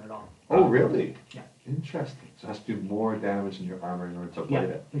his armor at all. Oh, really? Yeah. Interesting. So it has to do more damage in your armor in order to ablate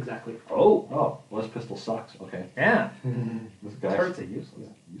it. Exactly. Oh, well, this pistol sucks. Okay. Yeah. This guy's Turret's a useless.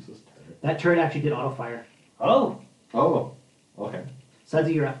 Useless turret. That turret actually did auto fire. Oh. Oh, okay.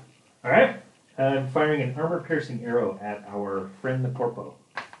 Sudsy, you're up. All right. I'm firing an armor-piercing arrow at our friend the Corpo.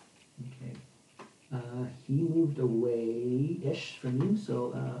 Okay. He moved away-ish from you,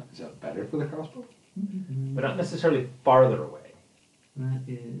 so Is that better for the crossbow? But not necessarily farther away. that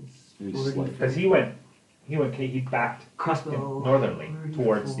is Maybe 40. slightly. Because he backed Crossbow. northernly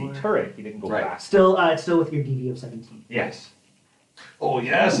towards the 34. turret. He didn't go Right. back. Still with your DV of 17. Yes. Oh,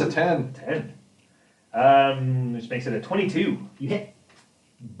 yes, a 10. 10. Which makes it a 22. You hit,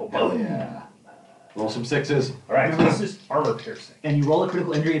 Hell yeah. Roll some 6s. All right, so this is armor piercing. and you roll a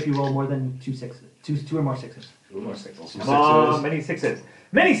critical injury if you roll more than 2 6s, two or more 6s. 2 more 6s. Some Come on, sixes. many 6s.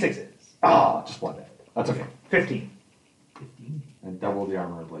 Many 6s. Ah, just one. That's okay. 15. 15. And double the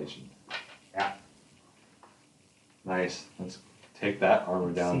armor ablation. Yeah. Nice. Let's take that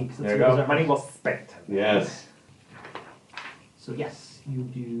armor down. See, so There you those go. are- Money well spent. Yes. So yes, you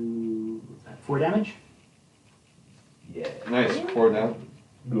do what's that, 4 damage. Yeah. Nice. 4 down.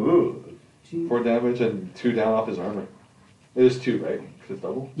 Ooh. 2. 4 damage and 2 down off his armor. It is 2, right? Because it's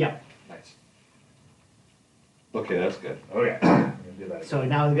double? Yeah. Nice. Okay, that's good. Oh yeah. I'm gonna do that So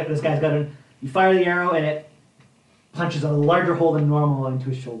now this guy's got you fire the arrow and it punches a larger hole than normal into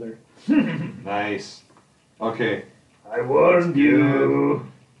his shoulder. Nice. Okay. I warned you.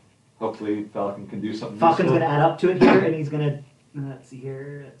 Hopefully Falcon can do something Falcon's useful. gonna add up to it here, and he's gonna let's see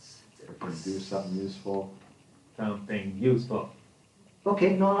here. Can do something useful. Something useful.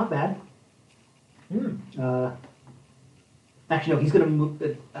 Okay, no, not bad. Hmm. Actually, no, he's gonna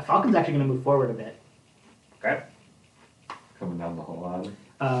move. Falcon's actually gonna move forward a bit. Okay. Coming down the whole ladder.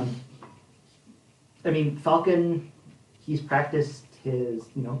 I mean, Falcon, he's practiced he's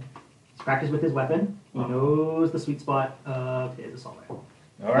practiced with his weapon. He knows the sweet spot of his assault rifle.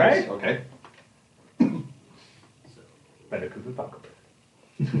 All right. Nice, okay. So, Better cuckoo Falcon.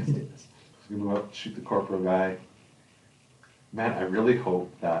 let's do this. So you go out, shoot the corporal guy. Man, I really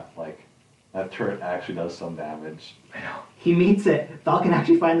hope that that turret actually does some damage. I know. He meets it. Falcon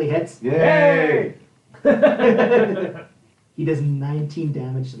actually finally hits. Yay! He does 19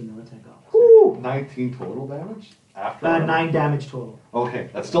 damage to the militech officer. Woo! 19 total damage? After armor? 9 damage total. Okay,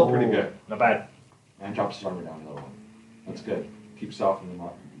 that's still pretty Ooh, good. Not bad. And drops his armor down another one. That's good. Keep softening them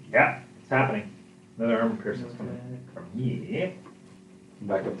up. Yeah, it's happening. Another armor piercing's coming from me.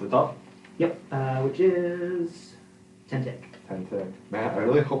 Back up to the top. Yep, which is 10 tick. 10 tick. Man, I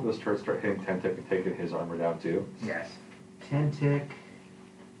really hope this turret start hitting 10 tick and taking his armor down too. Yes. 10 tick.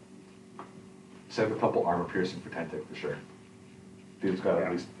 Save a couple armor piercing for 10 tick for sure. Dude's got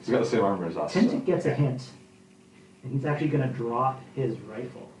at least, he's got the same armor as us. 10 so. tick gets a hint. And he's actually going to drop his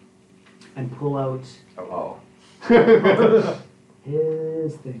rifle and pull out Oh.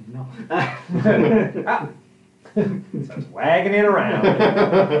 his thing. No. Starts wagging it around.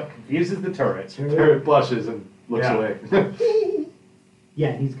 Confuses the turret. Turret blushes and looks Yeah. away.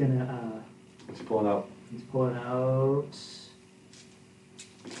 Yeah, he's going to, What's he pulling out? he's pulling out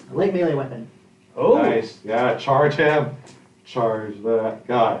a light melee weapon. Oh. Nice. Yeah, charge him. Charge that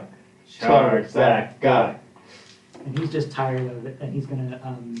guy. Charge that guy. And he's just tired of it, and he's going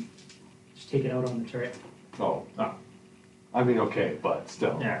to just take it out on the turret. Oh. Oh. I mean, okay, but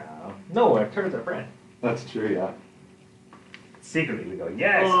still. Yeah. No, our turret's our friend. That's true, yeah. Secretly, we go,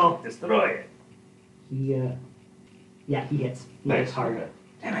 yes, Oh. destroy it. He, yeah, he hits. He Nice. hits hard. Okay.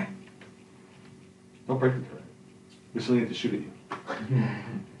 Damn it. Don't break the turret. We still need to shoot at you.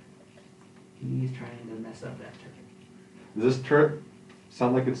 He's trying to mess up that turret. Does this turret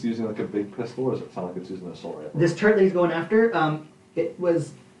sound like it's using like a big pistol, or does it sound like it's using an assault rifle? This turret that he's going after, it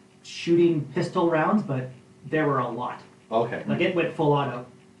was shooting pistol rounds, but there were a lot. Okay. Like it went full auto.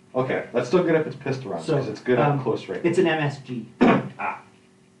 Okay, that's still good if it's pistol rounds, So, because it's good at close range. It's an MSG. I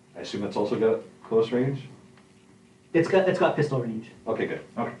assume it's also good at close range? It's got pistol range Okay, good.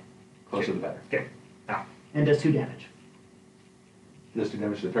 Okay. Closer the better. Okay. Now. and does 2 damage. Does 2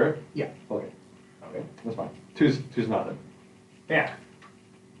 damage to the turret? Yeah, Okay. Okay, that's fine. Two's nothing. Yeah.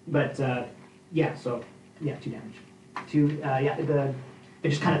 but yeah, so yeah, 2 damage. 2, yeah, it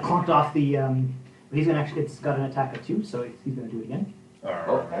just kind of clunked off the. But he's gonna actually. It's got an attack of 2, so he's gonna do it again.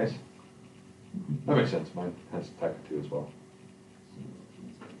 Oh, nice. That makes sense. Mine has attack of 2 as well.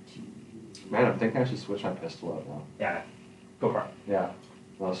 Man, I'm thinking I should switch my pistol out now. Yeah. Go for it. Yeah.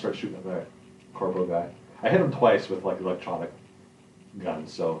 And I'll start shooting at the corporal guy. I hit him twice with like electronic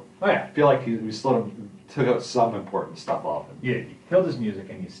guns, so Oh yeah. I feel like we slowed him, took out some important stuff off him. You killed his music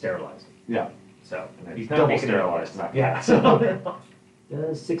and you sterilized him. Yeah. So And he's it's not double making sterilized, any not noise. Yeah. bad. So.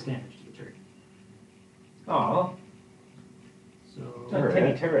 Does 6 damage to the turret. Oh. So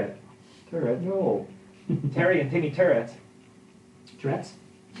Timmy Turret. Turret, no. Terry and Timmy Turret. Tourette's.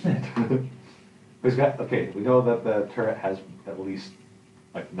 He's got, okay, we know that the turret has at least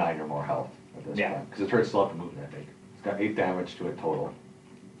like 9 or more health at this Yeah. point. Because the turret's still up and moving, I think. It's got 8 damage to it total.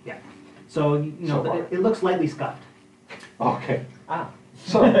 Yeah. So you know So far. it looks slightly scuffed. Okay. Ah.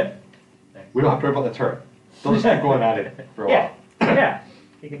 So, we don't have to worry about the turret. They'll just keep going at it for a Yeah. while. Yeah.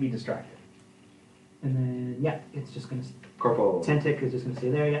 He can be distracted. And then yeah, it's just gonna Corpo. Tentic is just gonna stay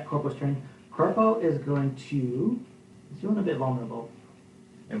there. Yeah, Corpo's turn. Corpo is going to. He's feeling a bit vulnerable.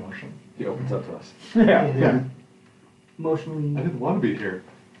 Emotion. He opens up to us. Yeah. Emotionally. I didn't want to be here.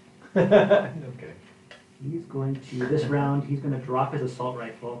 Okay. He's going to this round. He's going to drop his assault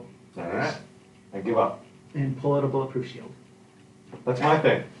rifle Nice. Alright. I give up. and pull out a bulletproof shield. That's my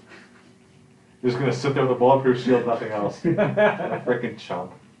thing. You're just gonna sit there with a bulletproof shield, nothing else. What a freaking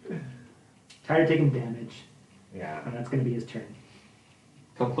chump. Tired of taking damage, Yeah. and that's going to be his turn.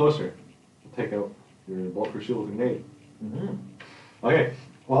 Come closer. I'll take out your bulletproof shield with a grenade. Mm-hmm. Okay.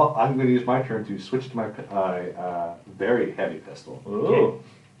 Well, I'm going to use my turn to switch to my very heavy pistol. Ooh.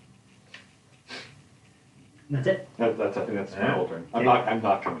 And that's it. That's I think that's my Yeah. whole turn. Okay. I'm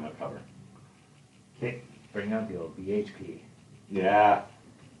not coming out cover. Okay. Bring out the old VHP. Yeah.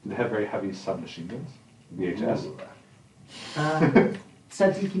 Do they have very heavy submachine guns? VHS. Ooh.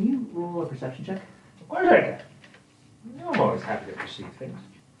 Sudsy, can you roll a perception check? Of course I can. I'm always happy to perceive things.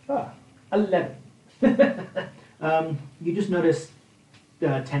 11. You just notice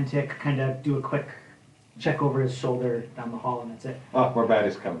Tentic kind of do a quick check over his shoulder down the hall, and that's it. Oh, more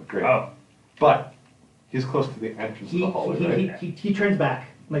baddies coming. Great. Oh. But he's close to the entrance of the hallway, right? He turns back.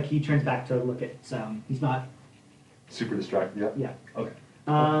 Like, he turns back to look at he's not, Super distracted. Yep. yeah. Okay.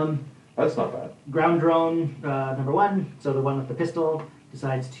 That's not bad. Ground drone number 1, so the one with the pistol,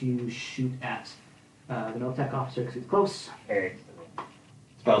 decides to shoot at the Militech officer because he's close. Hey.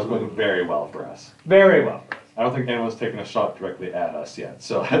 This battle's going very well for us. Very well. I don't think anyone's taken a shot directly at us yet,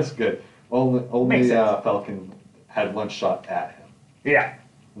 so that's good. Only Makes sense. Falcon had one shot at him, Yeah.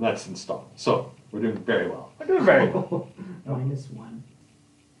 and that's installed. So we're doing very well. We're doing very well. -1.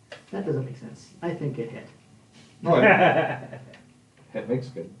 That doesn't make sense. I think it hit. Oh, yeah. It makes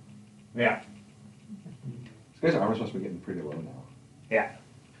good. Yeah. This guy's armor's must be getting pretty low now. Yeah.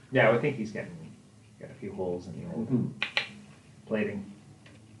 Yeah, I think he's got a few holes in the old Mm-hmm. plating.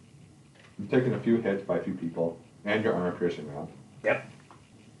 You've taken a few hits by a few people, and your armor piercing round. Yep.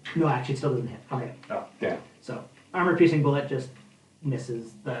 No, actually, it still doesn't hit. Okay. Oh. Damn. So, armor-piercing bullet just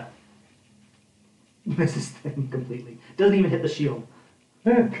misses the thing completely. Doesn't even hit the shield.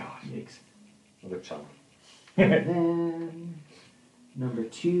 Gosh, Yikes. what a chump. And then number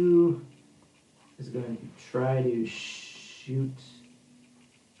 2 is going to try to shoot.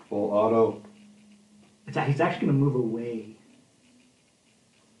 Full auto. He's actually going to move away.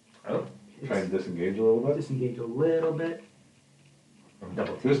 Oh. Try and disengage a little bit. Disengage a little bit. From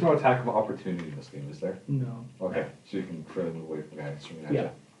double T. There's no attack of opportunity in this game, is there? No, Okay, so you can further move away from the guy swinging at Yeah. you.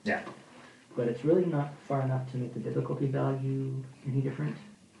 Yeah. but it's really not far enough to make the difficulty value any different.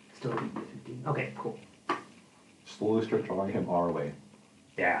 Still be 15. Okay, cool. Slowly start drawing him our way.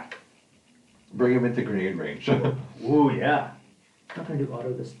 Yeah. Bring him into grenade range. Ooh, yeah. Not going to do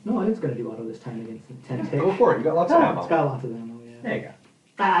auto this. No, it's going to do auto this time against the 10 tick. Go for it, you got lots of Oh, ammo. it's got lots of ammo, yeah. There you go.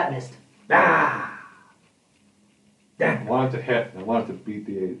 Ah, it missed. Ah! I Damn. wanted to hit, and I wanted to beat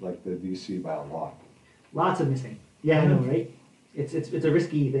the DC by a lot. Lots of missing. Yeah, I know, right? It's a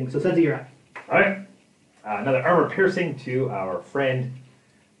risky thing. So Sudsy, you're up. All right. Another armor piercing to our friend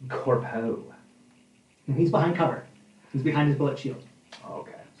Corpo. And he's behind cover. He's behind his bullet shield.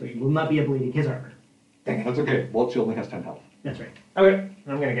 Okay. So you will not be ablating his armor. That's okay, Bolt Shield only has 10 health. That's right. Okay.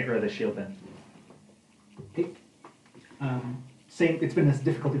 I'm gonna get rid of the shield then. Okay. Same. It's been this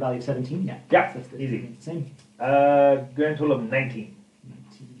difficulty value of 17. Yeah. Yeah, So that's the, easy. it's the same. Grand total of 19.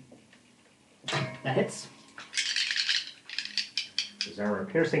 19. That hits. There's armor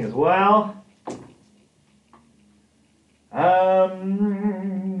piercing as well.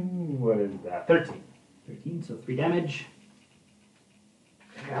 What is that? 13. 13. So 3 damage.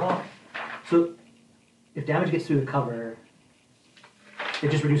 Yeah. So if damage gets through the cover, it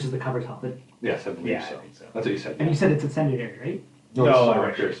just reduces the cover's health. Yes, I believe Yeah, so. I think so. That's what you said. And you said it's incendiary, right? No, it's armor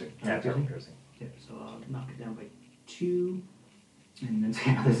right. piercing. Yeah, it's armor piercing. Yeah. So I'll knock it down by 2. And then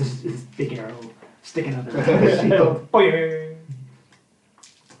so, this is big arrow sticking out of the shield. Boing.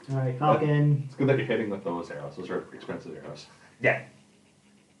 All right, Falcon. It's good that you're hitting with those arrows. Those are expensive arrows. Yeah.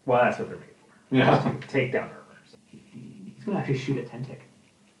 Well, that's what they're made for. Yeah. Take down armors. He's gonna actually shoot a Tentic.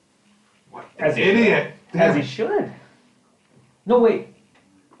 What? As he Idiot! As he should. No, wait.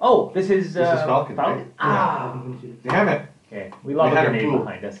 Oh, this is Falcon, right? Ah. He's gonna shoot a Damn it! Okay, we lost We a had a grenade pool.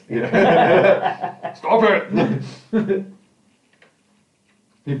 behind us. Yeah. Stop it!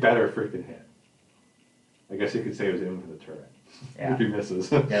 He better freaking hit. I guess you could say it was aiming for the turret. Yeah. If he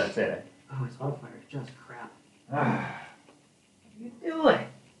misses. Yeah, that's it. Oh, his auto fire is just crap. Ah. What are you doing?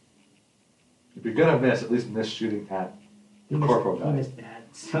 If you're gonna miss, at least miss shooting at He the missed, corporal he guy. missed bad.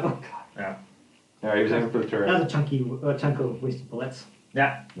 So Yeah. Alright, he was aiming for the that turret. was a chunk of wasted bullets.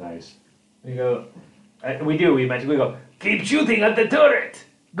 Yeah. Nice. We go. We do. We mentioned. We go. Keep shooting at the turret.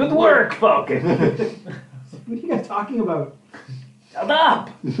 Good work, Falcon. What are you guys talking about? Shut up.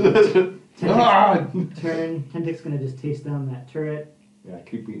 Ah! Turn. Tentic's gonna just taste down that turret. Yeah,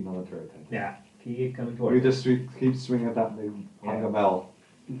 keep beating on the turret. Then. Yeah. Keep coming We towards. just keep swinging at that big hunk of metal.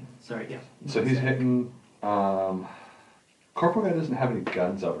 Sorry, yeah. So he's hitting. Corporal guy doesn't have any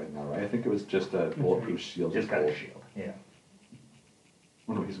guns out right now, right? I think it was just a bulletproof shield. Just got a shield. Yeah. I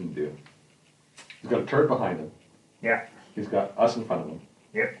wonder what he's gonna do. He's got a turret behind him. Yeah. He's got us in front of him.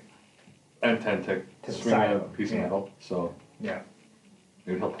 Yep. And Tentic To the swinging side a of him, piece of yeah. metal. So Yeah.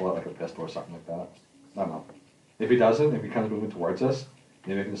 maybe he'll pull out like a pistol or something like that. I don't know. If he doesn't, if he comes moving towards us,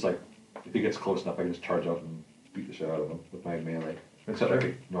 maybe I can just like, if he gets close enough, I can just charge out and beat the shit out of him with my melee. Except like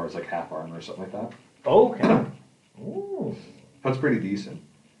ignores like half armor or something like that. Okay. Ooh. That's pretty decent.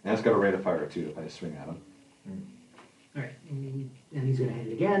 And it's got a rate of fire too if I swing at him. All right, and he's gonna hit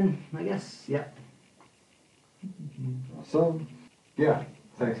it again, I guess. Yep. So, yeah,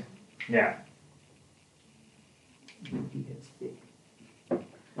 thanks. Yeah. He hits big. Oh,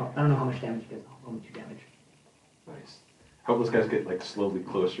 I don't know how much damage he does. Only 2 damage. Nice. Hope those guys get like slowly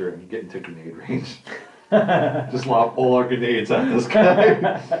closer and get into grenade range. Just lob all our grenades at this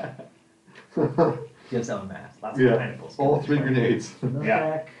guy. Gives out mass. Lots of Yeah, tentacles. all 3 grenades. No Yeah.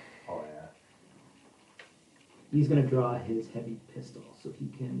 attack. Oh yeah. He's gonna draw his heavy pistol so he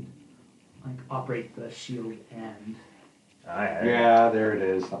can like operate the shield end. Yeah, there it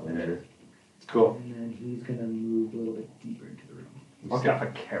is. Something later. It's cool. And then he's gonna move a little bit deeper into the room. Okay. Stuff a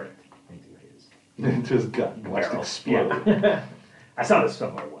carrot into his Into his gut and watch it barrel. explode. Yeah. I saw this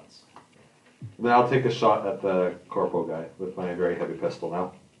somewhere once. Then I'll take a shot at the corporal guy with my very heavy pistol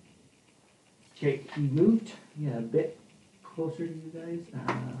now. Okay, he moved. Yeah, a bit closer to you guys.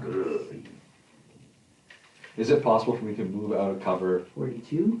 Let's see. Is it possible for me to move out of cover,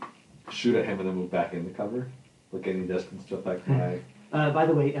 42. shoot at him, and then move back into cover? Like any distance to affect my... By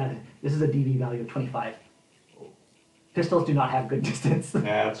the way, this is a DV value of 25. Pistols do not have good distance. Yeah,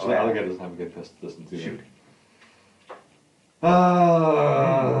 that's Oh, the yeah. other guy doesn't have a good distance either. Shoot.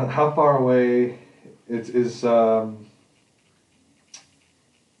 How far away? It is. Oh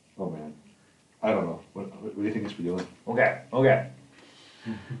man, I don't know. What do you think it's for doing? Okay. Okay.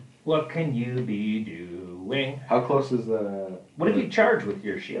 What can you be doing? How close is the? What if you charge with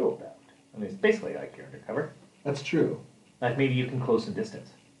your shield out? I mean, it's basically like you're undercover. That's true. Like maybe you can close some distance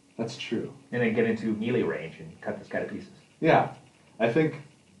That's true. and then get into melee range and cut this guy to pieces. Yeah, I think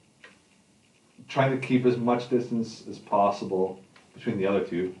trying to keep as much distance as possible between the other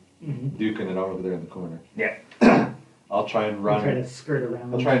two, Mm-hmm. Duke and over there in the corner. Yeah. I'll try and run. Try to skirt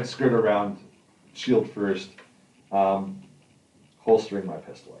around. I'll try and skirt around, shield first, holstering my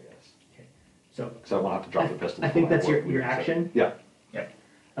pistol, I guess. So Because I won't have to drop the pistol. I think before that's work your moves, so- action. Yeah. Yeah.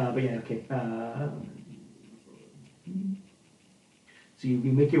 But yeah, okay. So you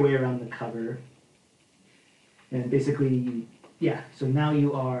make your way around the cover, and basically, yeah. So now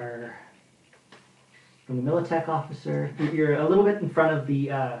you are from the Militech officer. You're a little bit in front of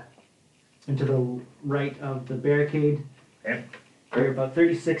the, into the right of the barricade. Okay. You're about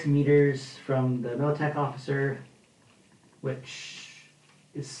 36 meters from the Militech officer, which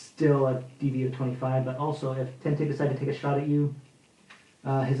is still a DV of 25. But also, if Tente decided to take a shot at you,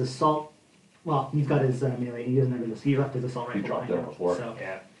 his assault. Well, he's got his melee. He doesn't have his. He left his assault rifle. He dropped behind there him, before. So,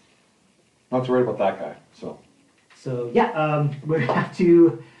 Yeah. Not to worry about that guy. So yeah, we're gonna have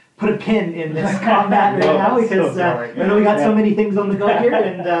to put a pin in this combat right No, now so because sorry. I know we got so many things on the go here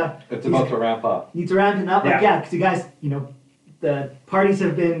and it's about to ramp up. need to ramp it up. But Yeah. yeah, because you guys, the parties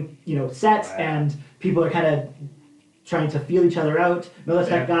have been, set Wow. and people are kind of trying to feel each other out. Militech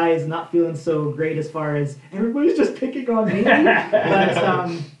Yeah. guy is not feeling so great as far as everybody's just picking on me.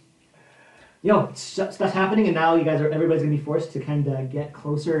 But stuff's happening, and now everybody's gonna be forced to kind of get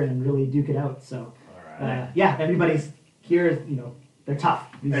closer and really duke it out. So. All right. Yeah, everybody's here. They're tough.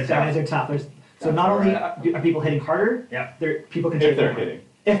 These They're guys tough. are tough. So That's not only right. are people hitting harder, Yeah. people can If take they're them. hitting.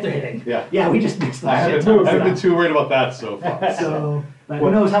 If they're hitting. Yeah. Yeah, we just mixed I that shit. haven't been too worried about that so far. So, but who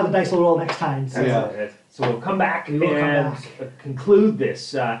knows how the dice will roll next time. So. Yeah. So we'll come back We will come and back. conclude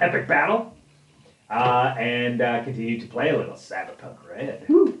this epic battle and continue to play a little Cyberpunk Red.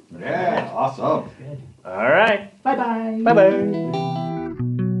 Whew. Yeah, awesome. Good. All right. Bye-bye.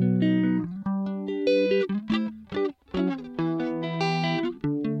 Bye-bye.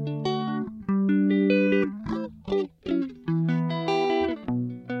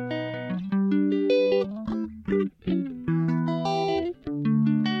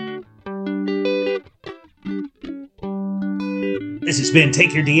 This has been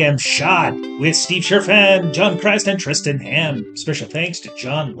Take Your DM Shot with Steve Scherfan, John Christ, and Tristan Ham. Special thanks to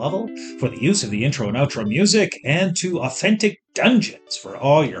John Lovell for the use of the intro and outro music, and to Authentic Dungeons for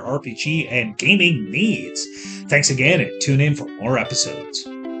all your RPG and gaming needs. Thanks again, and tune in for more episodes.